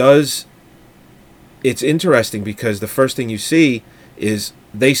it's interesting because the first thing you see is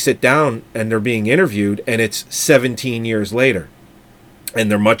they sit down and they're being interviewed, and it's 17 years later,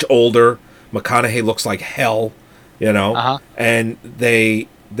 and they're much older. McConaughey looks like hell, and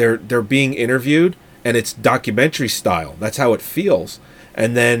they're being interviewed, and it's documentary style. That's how it feels.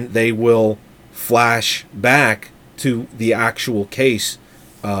 And then they will flash back to the actual case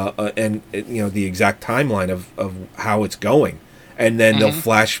and the exact timeline of how it's going. And then they'll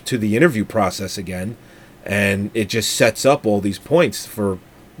flash to the interview process again, and it just sets up all these points for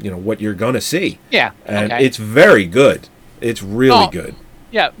what you're going to see. Yeah. And it's very good. It's really good.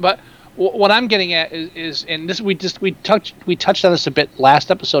 Yeah, but what I'm getting at is and this we touched on this a bit last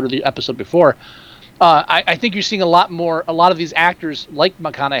episode or the episode before. I think you're seeing a lot of these actors like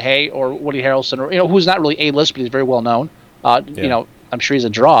McConaughey or Woody Harrelson, or who's not really A-list, but he's very well known. I'm sure he's a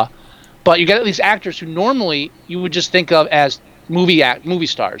draw. But you get these actors who normally you would just think of as movie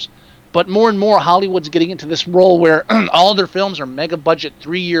stars. But more and more, Hollywood's getting into this role where all their films are mega budget,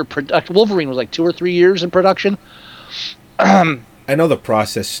 3-year production. Wolverine was like 2 or 3 years in production. I know the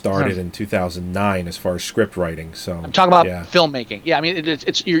process started in 2009 as far as script writing. So I'm talking about filmmaking. Yeah, I mean,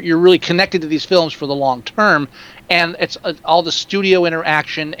 it's you're really connected to these films for the long term, and it's all the studio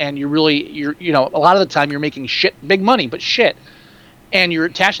interaction, and you're a lot of the time you're making big money, but shit, and you're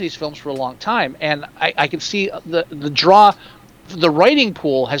attached to these films for a long time. And I can see the writing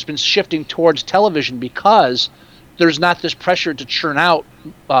pool has been shifting towards television because there's not this pressure to churn out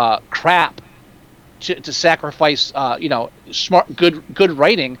crap. To sacrifice, smart, good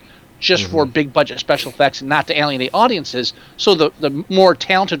writing, just for big budget special effects and not to alienate audiences. So the more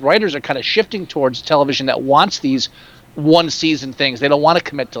talented writers are kind of shifting towards television that wants these 1 season things. They don't want to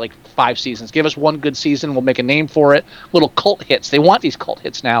commit to like 5 seasons. Give us 1 good season, we'll make a name for it. Little cult hits. They want these cult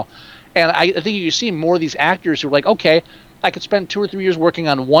hits now, and I think you see more of these actors who are like, okay, I could spend 2 or 3 years working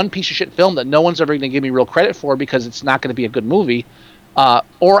on one piece of shit film that no one's ever going to give me real credit for because it's not going to be a good movie.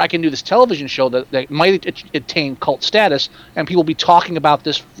 Or I can do this television show that might attain cult status, and people will be talking about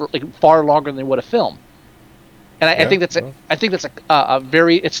this for like far longer than they would a film. And I think that's a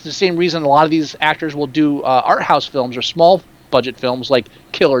very. It's the same reason a lot of these actors will do art house films or small budget films like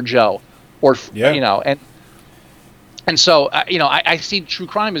Killer Joe, or and so I see true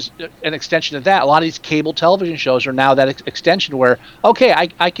crime as an extension of that. A lot of these cable television shows are now that extension where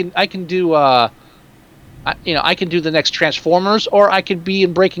I can do. I can do the next Transformers, or I could be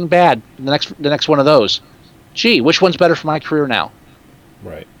in Breaking Bad, the next one of those. Gee, which one's better for my career now?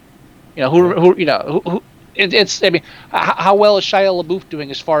 Right. It's. I mean, how well is Shia LaBeouf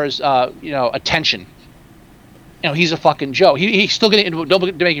doing as far as attention? He's a fucking Joe. He's still getting. Don't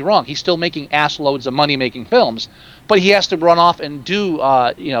get me wrong. He's still making ass loads of money making films, but he has to run off and do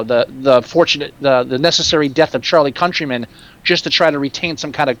the necessary death of Charlie Countryman just to try to retain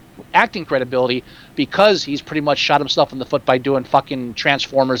some kind of acting credibility because he's pretty much shot himself in the foot by doing fucking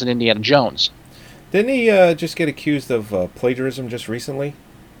Transformers and Indiana Jones. Didn't he just get accused of plagiarism just recently?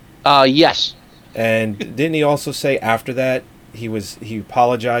 Yes. And didn't he also say after that he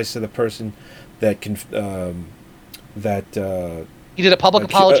apologized to the person that he did a public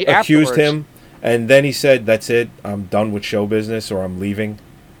apology accused afterwards. him, and then he said, "That's it. I'm done with show business, or I'm leaving."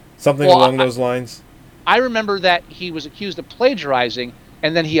 Something along those lines. I remember that he was accused of plagiarizing,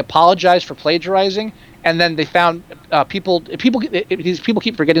 and then he apologized for plagiarizing, and then they found people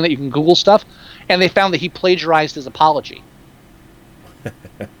keep forgetting that you can Google stuff, and they found that he plagiarized his apology.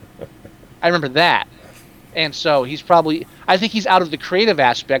 I remember that. And so he's probably, I think he's out of the creative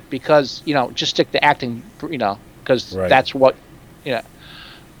aspect because, just stick to acting, because Right. that's what,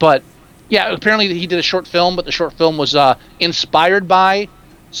 But, yeah, apparently he did a short film, but the short film was inspired by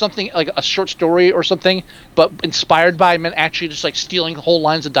something, like a short story or something, but inspired by meant actually just like stealing whole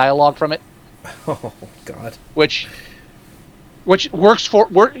lines of dialogue from it, Oh God. which works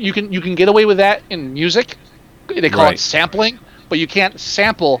you can get away with that in music. They call Right. it sampling, but you can't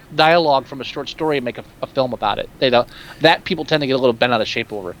sample dialogue from a short story and make a film about it. They don't. That people tend to get a little bent out of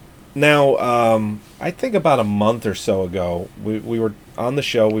shape over. Now, I think about a month or so ago, we were on the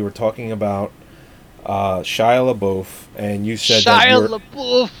show. We were talking about Shia LaBeouf, and you said that Shia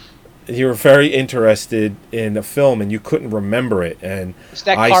LaBeouf. you were very interested in a film, and you couldn't remember it. And It's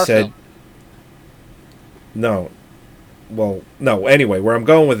that I car said, film. no. Well, no. Anyway, where I'm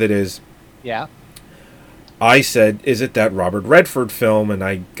going with it is, Yeah. I said, is it that Robert Redford film? And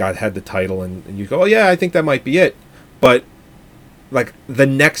I had the title, and you go, oh yeah, I think that might be it. But like the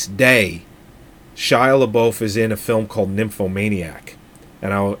next day, Shia LaBeouf is in a film called Nymphomaniac,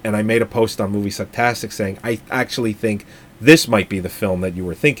 and I made a post on Movie Sucktastic saying I actually think this might be the film that you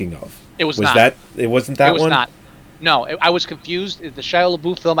were thinking of. It was Was not. that it? Wasn't that It was one? not. No, I was confused. The Shia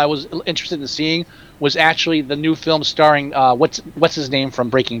LaBeouf film I was interested in seeing was actually the new film starring what's his name from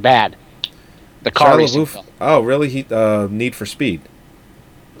Breaking Bad, the car Shia racing LaBeouf. film. Oh, really? Need for Speed.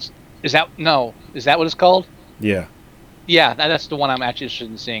 Is that what it's called? Yeah. Yeah, that's the one I'm actually interested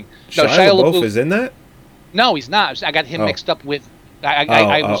in seeing. No, Shia LaBeouf is in that. No, he's not. I got him Oh. mixed up with.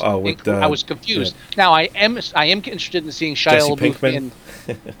 I was confused. yeah. Now I am interested in seeing Shia Jesse LaBeouf Pinkman?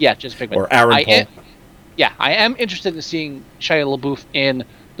 in. Yeah, Jesse Pinkman. Or Aaron Paul. I am interested in seeing Shia LaBeouf in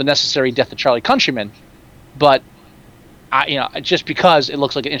The Necessary Death of Charlie Countryman, but just because it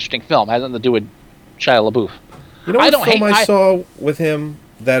looks like an interesting film, it has nothing to do with Shia LaBeouf. You know I what don't film hate- I I- saw with him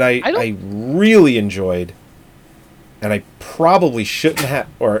that I really enjoyed, and I probably shouldn't have,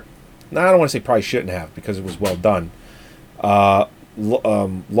 or no, I don't want to say probably shouldn't have because it was well done.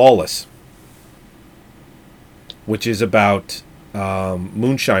 Lawless, which is about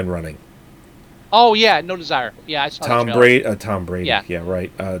moonshine running. Oh yeah, No Desire. Yeah, I saw Tom the trailer. Brady. Tom Brady. Yeah. Yeah,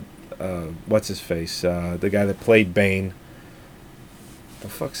 right. What's his face? The guy that played Bane. The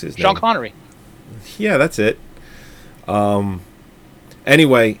fuck's his Sean name? Connery. Yeah, that's it.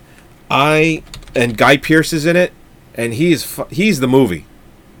 Anyway, and Guy Pearce is in it, and he's the movie.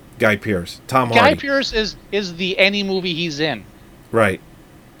 Guy Pearce, Tom Guy Hardy. Pearce is the any movie he's in. Right.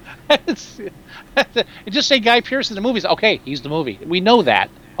 Just say Guy Pearce in the movies. Okay, he's the movie. We know that.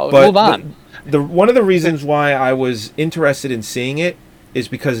 But Move on. The one of the reasons why I was interested in seeing it is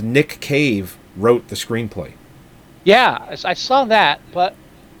because Nick Cave wrote the screenplay. Yeah, I saw that, but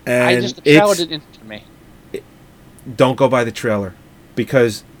And the trailer it's, didn't interest me. don't go by the trailer,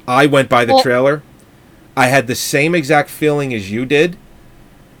 because I went by the Well- trailer. I had the same exact feeling as you did,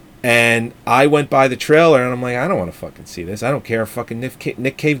 and I went by the trailer, and I'm like, I don't want to fucking see this. I don't care if fucking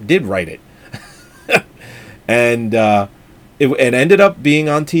Nick Cave did write it. And it ended up being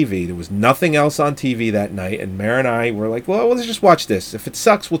on TV. There was nothing else on TV that night, and Mare and I were like, well, let's just watch this. If it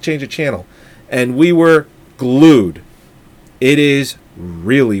sucks, we'll change the channel. And we were glued. It is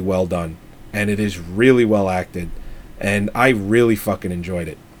really well done, and it is really well acted, and I really fucking enjoyed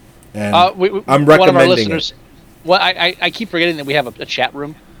it. And I'm One of our recommending listeners. it. Well, I keep forgetting that we have a chat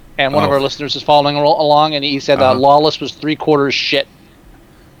room, and one of Oh. our listeners is following along, and he said Uh-huh. Lawless was 3/4 shit.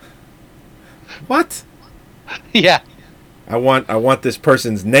 What? Yeah. I want this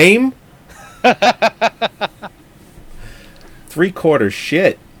person's name. 3/4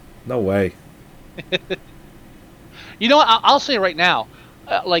 shit. No way. You know what? I'll say right now,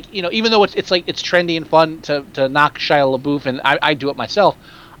 even though it's trendy and fun to knock Shia LaBeouf, and I do it myself.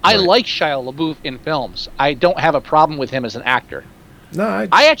 I Right. like Shia LaBeouf in films. I don't have a problem with him as an actor. No,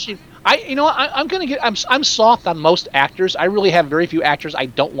 I'm soft on most actors. I really have very few actors I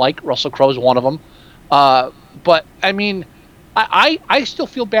don't like. Russell Crowe's one of them. But I mean, I still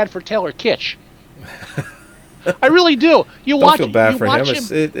feel bad for Taylor Kitsch. I really do. don't feel bad for him.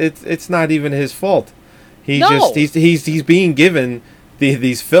 It's not even his fault. He's being given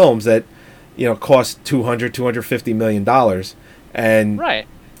these films that cost $250 million, and Right.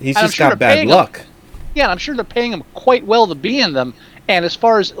 he's And I'm just sure got they're bad paying luck. Yeah, and I'm sure they're paying him quite well to be in them. And as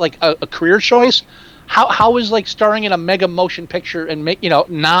far as like a career choice, how is like starring in a mega motion picture and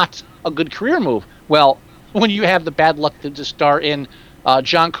not a good career move? Well, when you have the bad luck to star in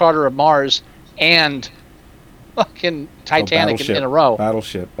John Carter of Mars and fucking Titanic in a row.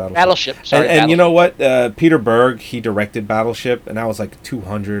 Battleship. Sorry, And you know what? Peter Berg, he directed Battleship, and that was like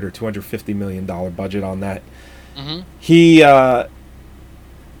 $200 or $250 million budget on that. Mm-hmm. He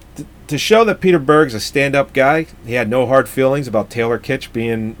to show that Peter Berg's a stand-up guy, he had no hard feelings about Taylor Kitsch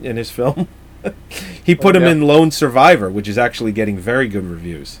being in his film. He put him in Lone Survivor, which is actually getting very good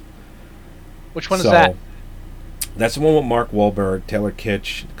reviews. Which one is that? That's the one with Mark Wahlberg, Taylor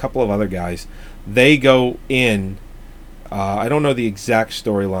Kitsch, a couple of other guys. They go in. I don't know the exact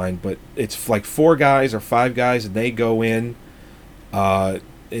storyline, but it's like 4 guys or 5 guys, and they go in.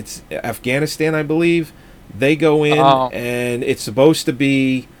 It's Afghanistan, I believe. They go in, and it's supposed to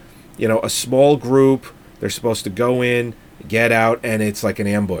be, a small group. They're supposed to go in, get out, and it's like an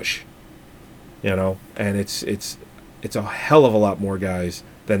ambush. And it's a hell of a lot more guys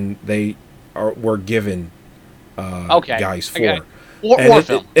than they were given guys for. Okay. War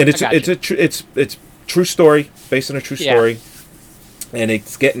film. And it's true story, based on a true story, and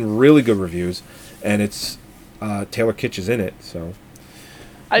it's getting really good reviews, and it's Taylor Kitsch is in it, so.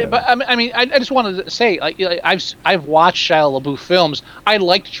 I just wanted to say, I've watched Shia LaBeouf films. I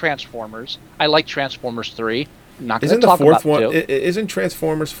liked Transformers. I like Transformers 3. I'm not going to talk about 2. Isn't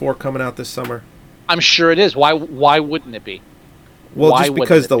Transformers 4 coming out this summer? I'm sure it is. Why wouldn't it be? Well, just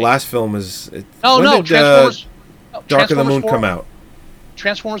because the last film is. Transformers. Dark of the Moon come out?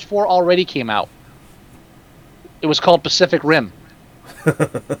 Transformers 4 already came out. It was called Pacific Rim.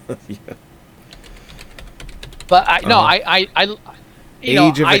 Yeah. But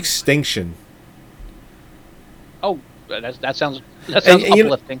Age of Extinction. Oh, that sounds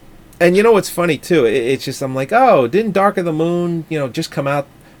uplifting. And you know what's funny too? It's just I'm like, oh, didn't Dark of the Moon, just come out?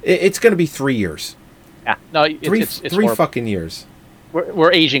 It's going to be 3 years. Yeah, no, it's three fucking years.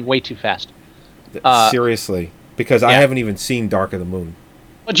 We're aging way too fast. Seriously, because I haven't even seen Dark of the Moon.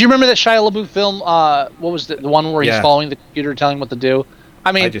 But do you remember that Shia LaBeouf film? What was the one where he's following the computer, telling him what to do?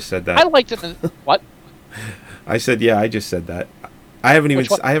 I just said that. I liked it. What? I said, I just said that. I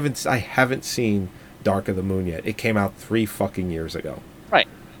haven't seen Dark of the Moon yet. It came out 3 fucking years ago. Right.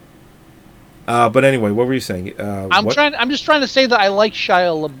 But anyway, what were you saying? I'm just trying to say that I like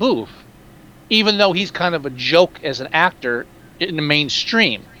Shia LaBeouf, even though he's kind of a joke as an actor in the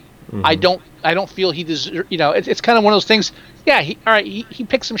mainstream. Mm-hmm. I don't feel he deserves. It's kind of one of those things. Yeah, he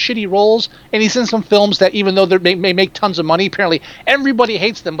picked some shitty roles, and he's in some films that, even though they may make tons of money, apparently everybody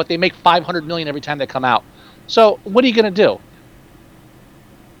hates them, but they make $500 million every time they come out. So what are you gonna do?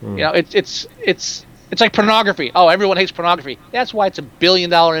 It's like pornography. Oh, everyone hates pornography. That's why it's $1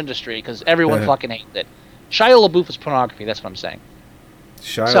 billion industry, because everyone fucking hates it. Shia LaBeouf is pornography. That's what I'm saying.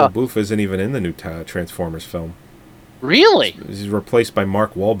 Shia LaBeouf isn't even in the new Transformers film. Really? He's replaced by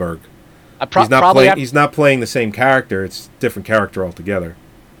Mark Wahlberg. He's not playing the same character. It's a different character altogether.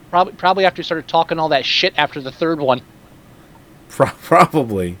 Probably after he started talking all that shit after the third one.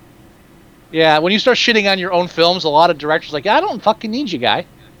 Probably. Yeah, when you start shitting on your own films, a lot of directors are like, I don't fucking need you, guy.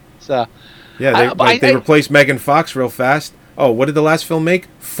 So. Yeah, they replaced Megan Fox real fast. Oh, what did the last film make?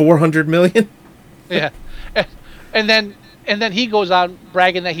 $400 million. Yeah, and then he goes on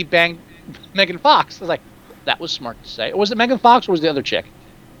bragging that he banged Megan Fox. I was like, that was smart to say. Was it Megan Fox or was it the other chick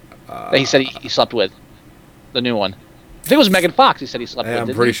that he said he slept with? The new one. I think it was Megan Fox. He said he slept with.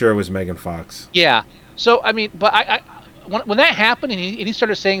 I'm pretty sure it was Megan Fox. Yeah. So but I when that happened and he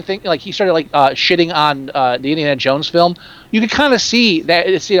started saying things like he started shitting on the Indiana Jones film, you could kind of see that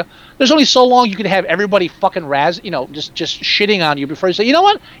it's there's only so long you could have everybody fucking just shitting on you before you say, you know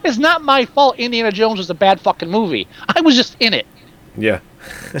what, it's not my fault Indiana Jones was a bad fucking movie, I was just in it. Yeah.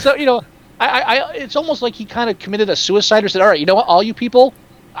 So I it's almost like he kind of committed a suicide or said, all right, you know what, all you people,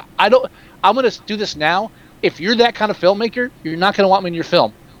 I'm gonna do this now. If you're that kind of filmmaker, you're not gonna want me in your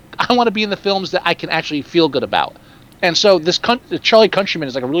film. I want to be in the films that I can actually feel good about. And so the Charlie Countryman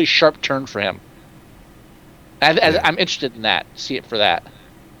is like a really sharp turn for him. I'm interested in that. See it for that.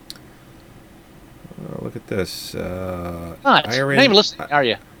 Look at this. You're not even listening, are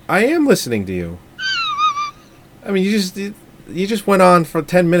you? I am listening to you. I mean, you just went on for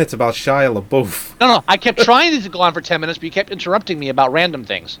 10 minutes about Shia LaBeouf. No. I kept trying to go on for 10 minutes, but you kept interrupting me about random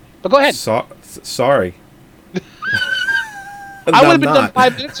things. But go ahead. Sorry. I would have been done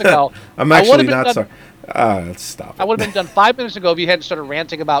 5 minutes ago. I'm actually not sorry. Let's stop it. I would have been done 5 minutes ago if you hadn't started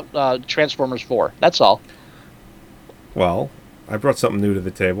ranting about Transformers 4. That's all. Well, I brought something new to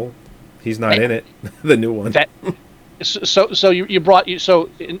the table. He's not in it. The new one. So you brought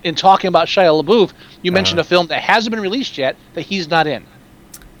in talking about Shia LaBeouf, you mentioned a film that hasn't been released yet that he's not in.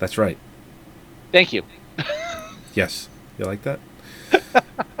 That's right. Thank you. Yes. You like that?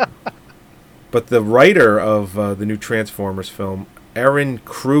 But the writer of the new Transformers film, Aaron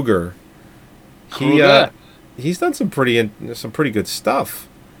Kruger, he's done some pretty good stuff.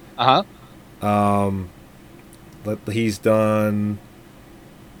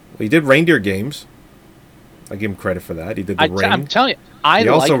 He did Reindeer Games. I give him credit for that. He did the Ring. I'm telling you, I he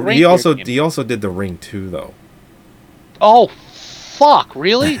like also Reindeer Games. he also did the Ring 2 though. Oh, fuck!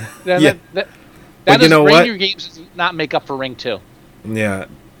 Really? Yeah. That But you know what? Reindeer Games does not make up for Ring 2. Yeah.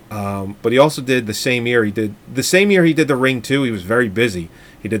 But he also did the same year he did the Ring 2. He was very busy.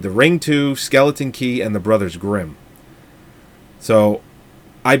 He did the Ring 2, Skeleton Key, and the Brothers Grimm. So,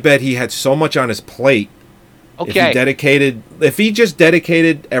 I bet he had so much on his plate. Okay. If he just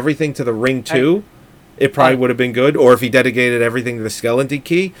dedicated everything to the Ring 2, it probably would have been good. Or if he dedicated everything to the Skeleton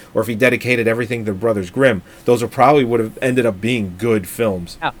Key, or if he dedicated everything to the Brothers Grimm, those probably would have ended up being good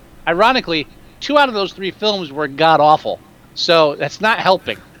films. Now, ironically, 2 out of those 3 films were god awful. So that's not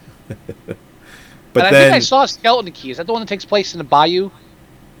helping. But I think I saw Skeleton Key. Is that the one that takes place in the bayou?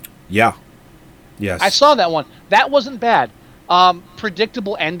 Yeah. Yes. I saw that one. That wasn't bad.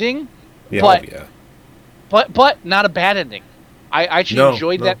 Predictable ending. Yeah, but, yeah. But not a bad ending. I actually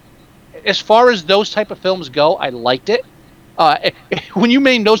enjoyed that. As far as those type of films go, I liked it. When you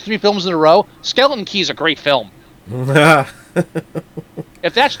made those 3 films in a row, Skeleton Key is a great film.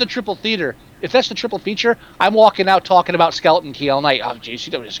 If that's the triple feature, I'm walking out talking about Skeleton Key all night. Oh,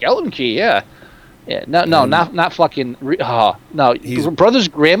 JCW Skeleton Key, yeah. Yeah, no, not fucking. No, Brothers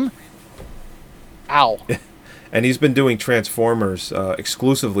Grimm. Ow. And he's been doing Transformers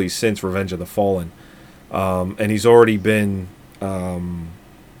exclusively since Revenge of the Fallen, and he's already been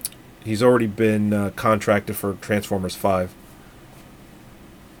contracted for Transformers 5.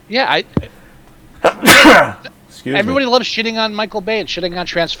 Yeah, Excuse everybody me. loves shitting on Michael Bay and shitting on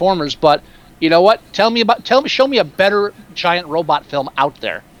Transformers, but you know what? Show me a better giant robot film out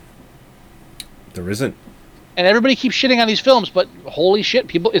there. There isn't. And everybody keeps shitting on these films, but holy shit,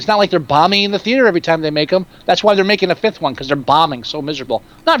 people! It's not like they're bombing in the theater every time they make them. That's why they're making a 5th one, because they're bombing so miserable.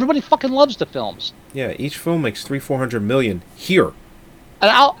 Not everybody fucking loves the films. Yeah, each film makes $300-400 million here. And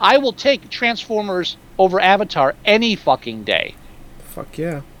I will take Transformers over Avatar any fucking day. Fuck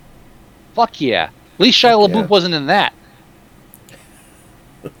yeah. Fuck yeah. At least Shia LaBeouf wasn't in that.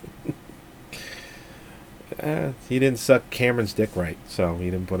 He didn't suck Cameron's dick right, so he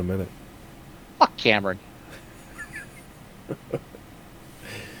didn't put him in it. Fuck Cameron.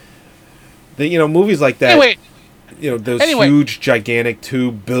 Movies like that. Anyway, those huge, gigantic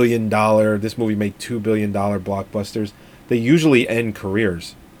 $2 billion. This movie made $2 billion blockbusters. They usually end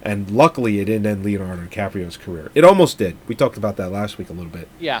careers, and luckily, it didn't end Leonardo DiCaprio's career. It almost did. We talked about that last week a little bit.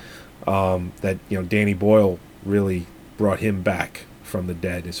 Yeah. That Danny Boyle really brought him back from the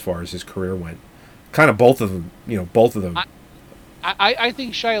dead as far as his career went. Kind of both of them. I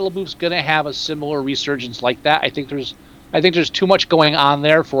think Shia LaBeouf's gonna have a similar resurgence like that. I think there's too much going on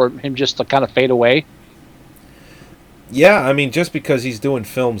there for him just to kind of fade away. Yeah, I mean, just because he's doing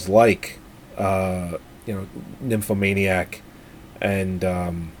films like, Nymphomaniac and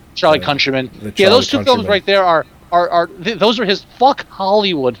Charlie Countryman. Yeah, those 2 films right there are those are his fuck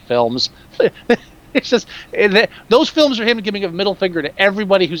Hollywood films. It's just those films are him giving a middle finger to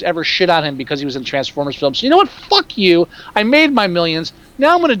everybody who's ever shit on him because he was in Transformers films. So you know what? Fuck you. I made my millions.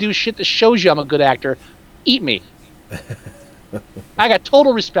 Now I'm gonna do shit that shows you I'm a good actor. Eat me. I got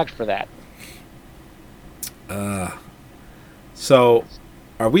total respect for that. So,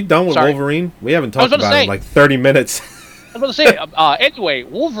 are we done with Wolverine? We haven't talked about it in like 30 minutes. I was about to say, anyway,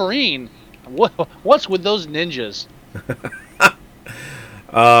 Wolverine, what's with those ninjas?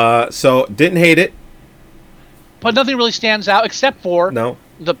 So, didn't hate it. But nothing really stands out except for No.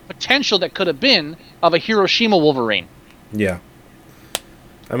 the potential that could have been of a Hiroshima Wolverine. Yeah.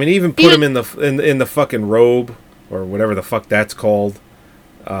 I mean, even put him in the fucking robe, or whatever the fuck that's called.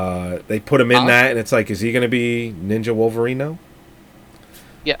 They put him in that, and it's like, is he going to be Ninja Wolverine now?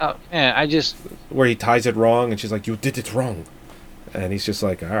 Yeah, I just... Where he ties it wrong, and she's like, you did it wrong. And he's just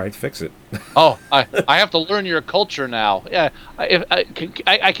like, all right, fix it. Oh, I have to learn your culture now. Yeah,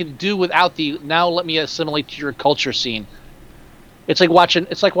 I can do without the now let me assimilate to your culture scene. It's like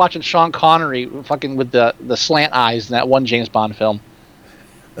watching Sean Connery fucking with the slant eyes in that one James Bond film.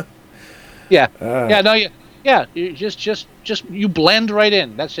 Yeah. You just you blend right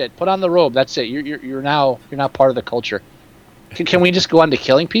in. That's it. Put on the robe. That's it. You're now part of the culture. Can we just go on to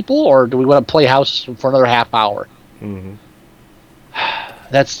killing people, or do we want to play house for another half hour? Mm-hmm.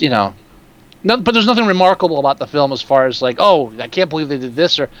 That's no, but there's nothing remarkable about the film as far as like, oh, I can't believe they did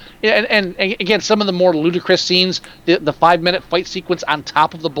this, or and again, some of the more ludicrous scenes, the 5-minute fight sequence on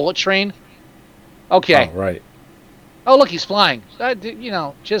top of the bullet train. Okay. Oh, right. Oh, look, he's flying.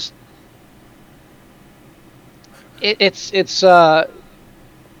 Just it's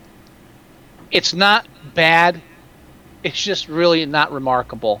not bad. It's just really not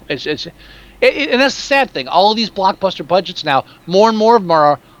remarkable. And that's the sad thing. All of these blockbuster budgets now, more and more of them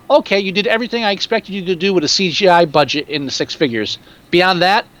are okay, you did everything I expected you to do with a CGI budget in the six figures. Beyond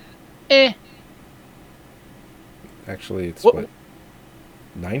that, Actually, it's What- what?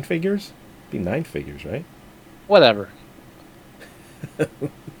 9 figures? It'd be 9 figures, right? whatever. I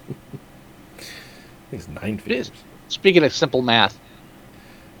think it's 9 It is. figures. Speaking of simple math.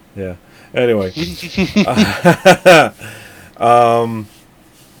 Yeah. Anyway,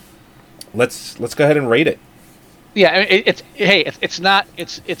 let's go ahead and rate it. Yeah, I mean, it's not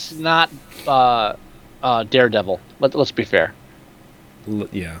Daredevil. Let's be fair.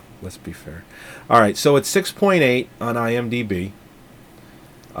 Yeah, let's be fair. All right, so it's 6.8 on IMDb.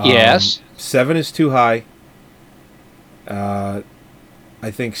 Yes. 7 is too high. I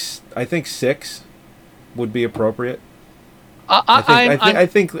think 6 would be appropriate. I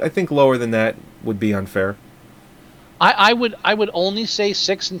think lower than that would be unfair. I would only say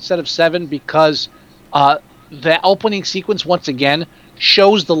 6 instead of 7 because the opening sequence once again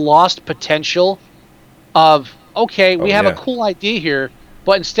shows the lost potential of we have a cool idea here,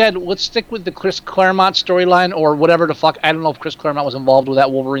 but instead let's stick with the Chris Claremont storyline or whatever the fuck. I don't know if Chris Claremont was involved with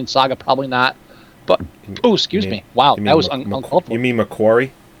that Wolverine saga, probably not. But excuse me. Wow, that was uncalled for. You mean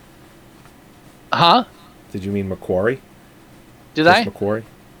Macquarie? Huh? Did you mean Macquarie? Did Chris I? Macquarie?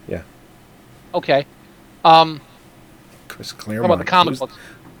 Yeah. Okay. Chris How Claremont. about the comic books?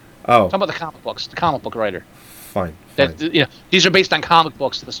 Oh, Talk about the comic books. The comic book writer. fine. That these are based on comic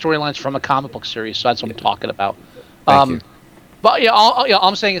books. The storylines from a comic book series. So that's what I'm talking about. Thank you. But all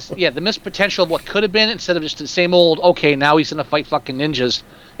I'm saying is, the missed potential of what could have been instead of just the same old. Okay, now he's gonna fight fucking ninjas,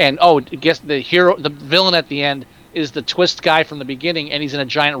 and guess the villain at the end is the twist guy from the beginning, and he's in a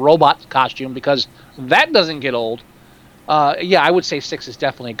giant robot costume because that doesn't get old. I would say 6 is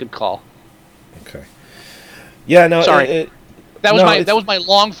definitely a good call. Okay. Yeah, no. Sorry. That was no, my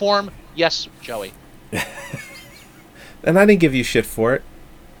long form. Yes, Joey. And I didn't give you shit for it.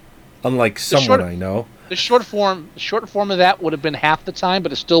 Unlike someone short- I know. The short form of that would have been half the time,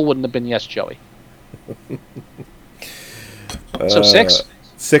 but it still wouldn't have been yes, Joey. So 6.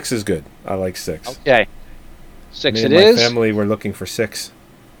 6 is good. I like 6. Okay. 6 Me it and my is. family were looking for 6.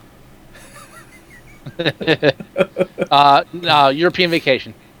 European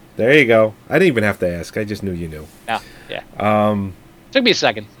Vacation. There you go. I didn't even have to ask. I just knew you knew. Yeah. Took me a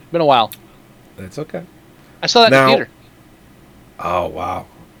second. Been a while. That's okay. I saw that Now- in the theater Oh wow.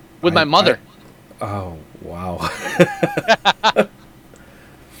 with my mother. Oh wow.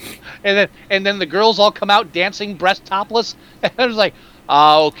 And then the girls all come out dancing breast topless. And I was like,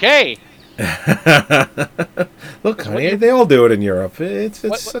 okay. Look, honey, they all do it in Europe. It's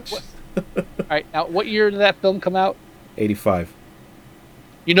What- such what- All right, now what year did that film come out? 85.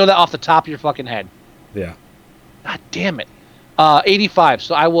 You know that off the top of your fucking head. Yeah. God damn it. 85.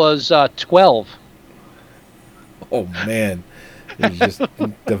 So I was 12. Oh man. He's just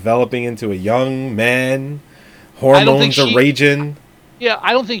developing into a young man. Hormones are she- raging. Yeah,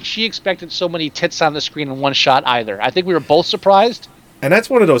 I don't think she expected so many tits on the screen in one shot either. I think we were both surprised. And that's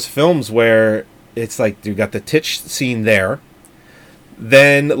one of those films where it's like you got the titch scene there.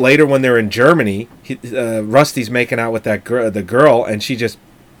 Then later when they're in Germany, Rusty's making out with that the girl, and she just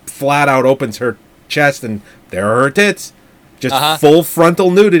flat out opens her chest, and there are her tits, just full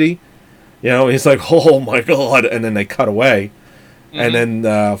frontal nudity. You know, he's like, "Oh my god!" And then they cut away, and then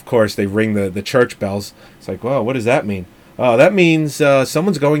of course they ring the church bells. It's like, "Whoa, what does that mean?" Oh, that means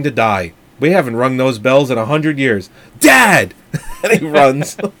someone's going to die. We haven't rung those bells in 100 years. Dad! And he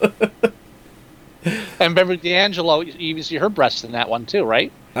runs. And Beverly D'Angelo, you even see her breasts in that one too,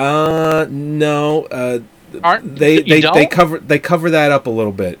 right? No. Aren't They you don't? cover that up a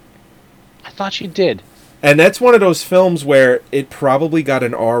little bit. I thought she did. And that's one of those films where it probably got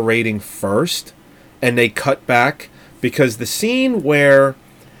an R rating first, and they cut back because the scene where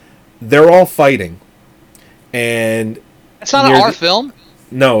they're all fighting, and It's not an near R the- film.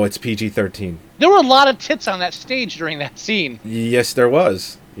 no, it's PG-13. There were a lot of tits on that stage during that scene. Yes, there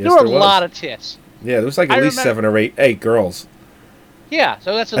was. Yes, There were a was. lot of tits. Yeah, there was like I at least remember- 7 or 8 girls. Yeah,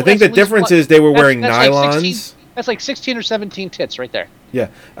 so that's. I think the difference is they were wearing nylons. That's like 16 or 17 tits right there. Yeah,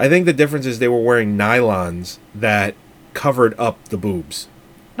 I think the difference is they were wearing nylons that covered up the boobs.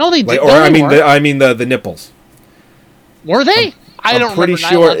 No, they did. Like, or no, I they mean, weren't. I mean the nipples. Were they? I don't I'm pretty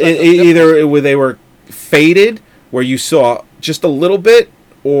remember sure nylons on the either they were faded, where you saw just a little bit,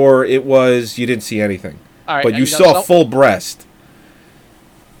 or it was you didn't see anything, All right, but you know, saw so- full breast.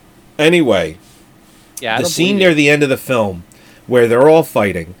 Anyway, Yeah, I the don't scene believe near you. the end of the film where they're all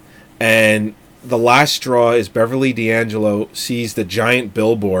fighting, and the last straw is Beverly D'Angelo sees the giant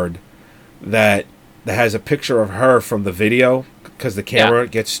billboard that has a picture of her from the video because the camera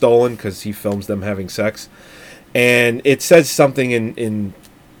gets stolen because he films them having sex, and it says something in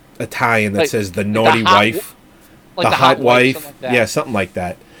Italian that Like- says the like naughty hot- wife, like the hot wife, something like that. yeah, something like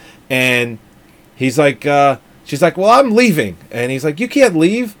that. And he's like, she's like, well, I'm leaving, and he's like, you can't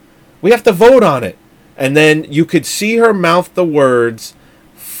leave. We have to vote on it. And then you could see her mouth the words,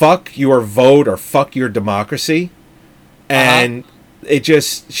 "Fuck your vote" or "Fuck your democracy," and it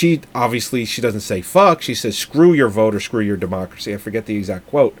just she doesn't say fuck. She says screw your vote or screw your democracy. I forget the exact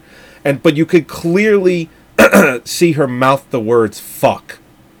quote, but you could clearly see her mouth the words fuck.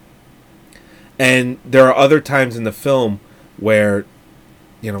 And there are other times in the film where,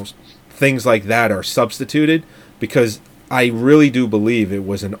 things like that are substituted, because I really do believe it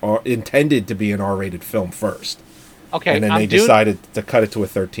was intended to be an R-rated film first. Okay, And then they decided to cut it to a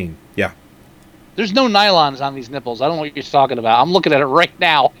 13. Yeah. There's no nylons on these nipples. I don't know what you're talking about. I'm looking at it right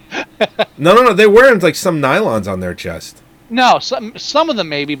now. No. They're wearing like some nylons on their chest. No, some of them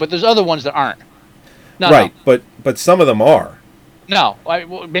maybe, but there's other ones that aren't. No, Right, but some of them are. No,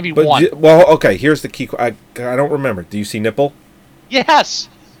 maybe But one. okay. Here's the key. I don't remember. Do you see nipple? Yes,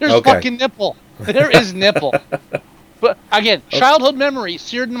 there's Okay. fucking nipple. There is nipple. But again, childhood memory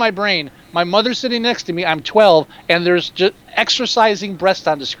seared in my brain. My mother's sitting next to me. I'm 12, and there's just exercising breast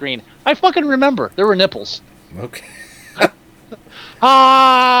on the screen. I fucking remember there were nipples. Okay.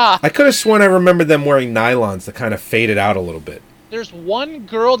 Ah! I could have sworn I remembered them wearing nylons that kind of faded out a little bit. There's one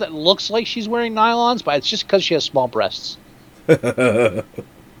girl that looks like she's wearing nylons, but it's just because she has small breasts. But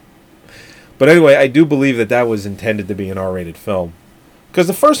anyway, I do believe that was intended to be an R-rated film, because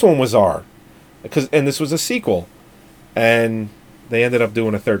the first one was R, and this was a sequel, and they ended up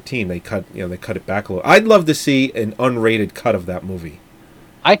doing a 13. They cut it back a little. I'd love to see an unrated cut of that movie,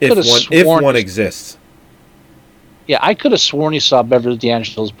 I could have sworn. if one exists. Yeah, I could have sworn you saw Beverly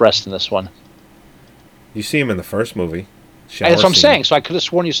D'Angelo's breast in this one. You see him in the first movie. That's what I'm scene. saying. So I could have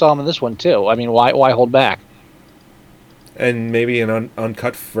sworn you saw him in this one too. I mean, why hold back? And maybe an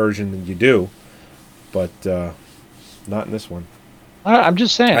uncut version you do, but not in this one. I'm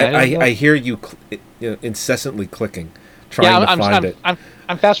just saying. I hear you incessantly clicking, trying to find it.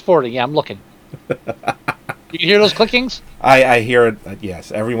 I'm fast forwarding. Yeah, I'm looking. You hear those clickings? I hear it.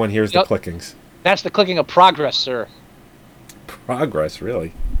 Yes, everyone hears Yep. the clickings. That's the clicking of progress, sir. Progress,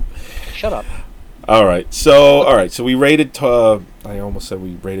 really. Shut up. All right, so we rated. I almost said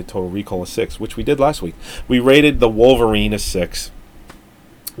we rated Total Recall a 6, which we did last week. We rated the Wolverine a 6.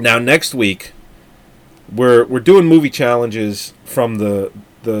 Now next week, we're doing movie challenges from the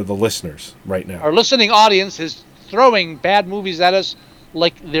listeners right now. Our listening audience is throwing bad movies at us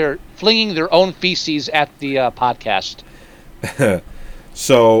like they're flinging their own feces at the podcast.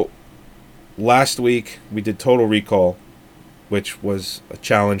 So last week we did Total Recall, which was a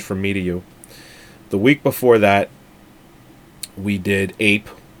challenge from me to you. The week before that, we did Ape,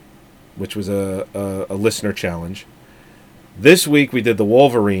 which was a listener challenge. This week we did The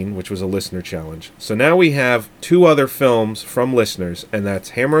Wolverine, which was a listener challenge. So now we have 2 other films from listeners, and that's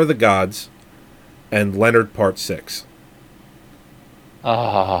Hammer of the Gods and Leonard Part 6.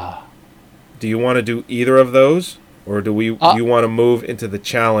 Ah. Do you want to do either of those, or do you want to move into the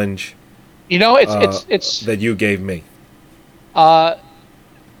challenge You know, it's that you gave me?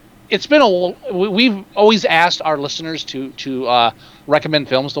 It's been we've always asked our listeners to recommend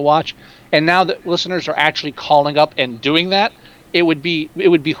films to watch, and now that listeners are actually calling up and doing that, it would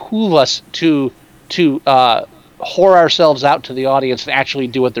behoove us to whore ourselves out to the audience and actually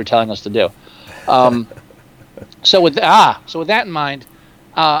do what they're telling us to do. So with that in mind,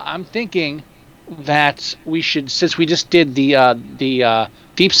 I'm thinking that we should, since we just did the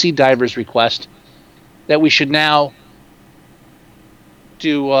Deep Sea Divers request, that we should now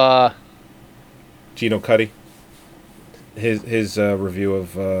do Gino Cuddy, his review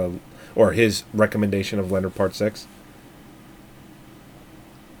of or his recommendation of Leonard Part 6.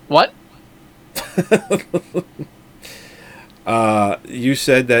 what? You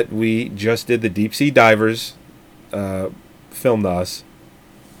said that we just did the Deep Sea Divers film to us,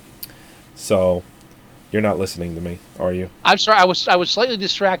 so you're not listening to me, are you? I'm sorry, I was slightly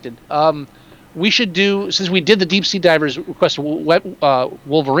distracted. We should do, since we did the Deep Sea Divers request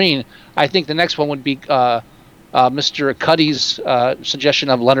Wolverine, I think the next one would be Mr. Cuddy's suggestion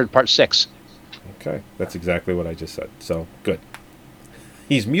of Leonard Part 6. Okay, that's exactly what I just said. So good.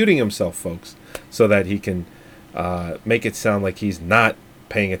 He's muting himself, folks, so that he can make it sound like he's not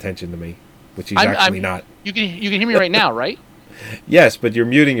paying attention to me, which he's actually not. You can hear me right now, right? Yes, but you're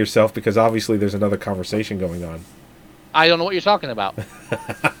muting yourself because obviously there's another conversation going on. I don't know what you're talking about.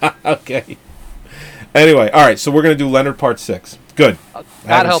 Okay. Anyway, all right. So we're gonna do Leonard Part 6. Good. I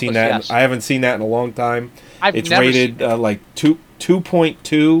haven't seen that. Yes. I haven't seen that in a long time. It's never rated like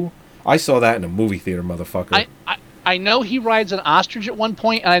 2.2. I saw that in a movie theater, motherfucker. I know he rides an ostrich at one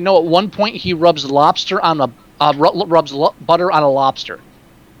point, and I know at one point he rubs butter on a lobster.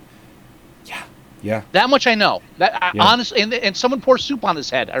 Yeah. That much I know. Yeah. Honestly, and someone pours soup on his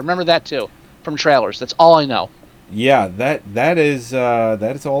head. I remember that too from trailers. That's all I know. Yeah, that is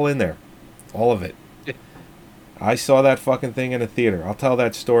all in there. All of it. I saw that fucking thing in a theater. I'll tell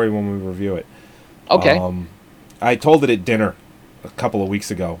that story when we review it. Okay. I told it at dinner a couple of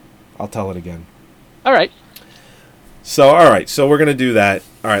weeks ago. I'll tell it again. All right. So, all right. So we're going to do that.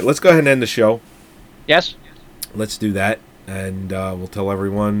 All right. Let's go ahead and end the show. Yes. Let's do that. And we'll tell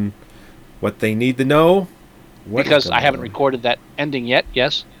everyone what they need to know. Because I haven't recorded that ending yet.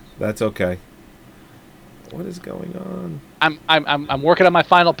 Yes. That's okay. What is going on? I'm working on my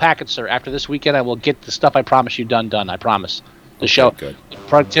final packet, sir. After this weekend, I will get the stuff I promised you done. I promise. The show. Good.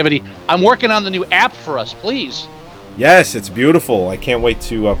 Productivity. I'm working on the new app for us. Please. Yes, it's beautiful. I can't wait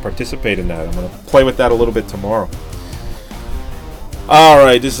to participate in that. I'm going to play with that a little bit tomorrow. All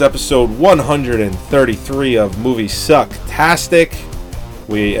right, this is episode 133 of Movie Sucktastic.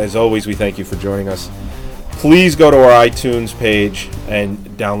 As always, we thank you for joining us. Please go to our iTunes page and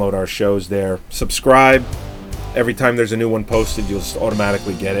download our shows there. Subscribe. Every time there's a new one posted, you'll just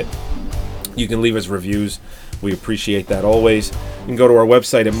automatically get it. You can leave us reviews. We appreciate that always. You can go to our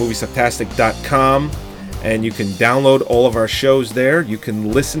website at moviesucktastic.com and you can download all of our shows there. You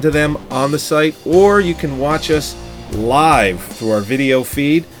can listen to them on the site, or you can watch us live through our video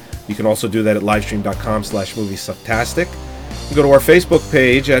feed. You can also do that at livestream.com/moviesucktastic. You can go to our Facebook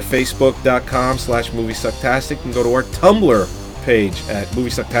page at facebook.com/moviesucktastic. You can go to our Tumblr page at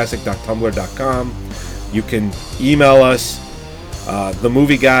moviesucktastic.tumblr.com. You can email us,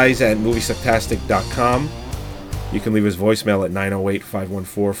 themovieguys@moviesucktastic.com. You can leave us voicemail at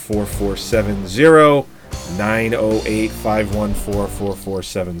 908-514-4470,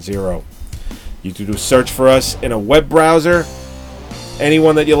 908-514-4470. You can do a search for us in a web browser,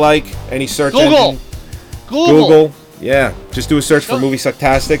 anyone that you like, any search engine. Google. Yeah, just do a search for Movie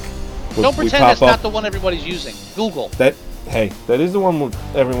Sucktastic. Don't pretend that's not the one everybody's using. Google. That is the one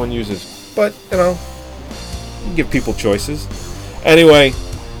everyone uses. But, you can give people choices. Anyway,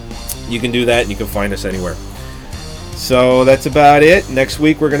 you can do that and you can find us anywhere. So that's about it. Next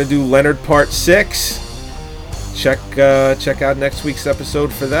week we're going to do Leonard Part 6. Check out next week's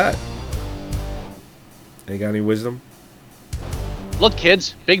episode for that. You got any wisdom? Look,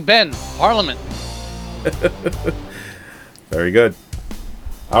 kids, Big Ben, Parliament. Very good.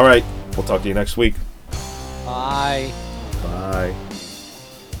 All right, we'll talk to you next week. Bye. Bye.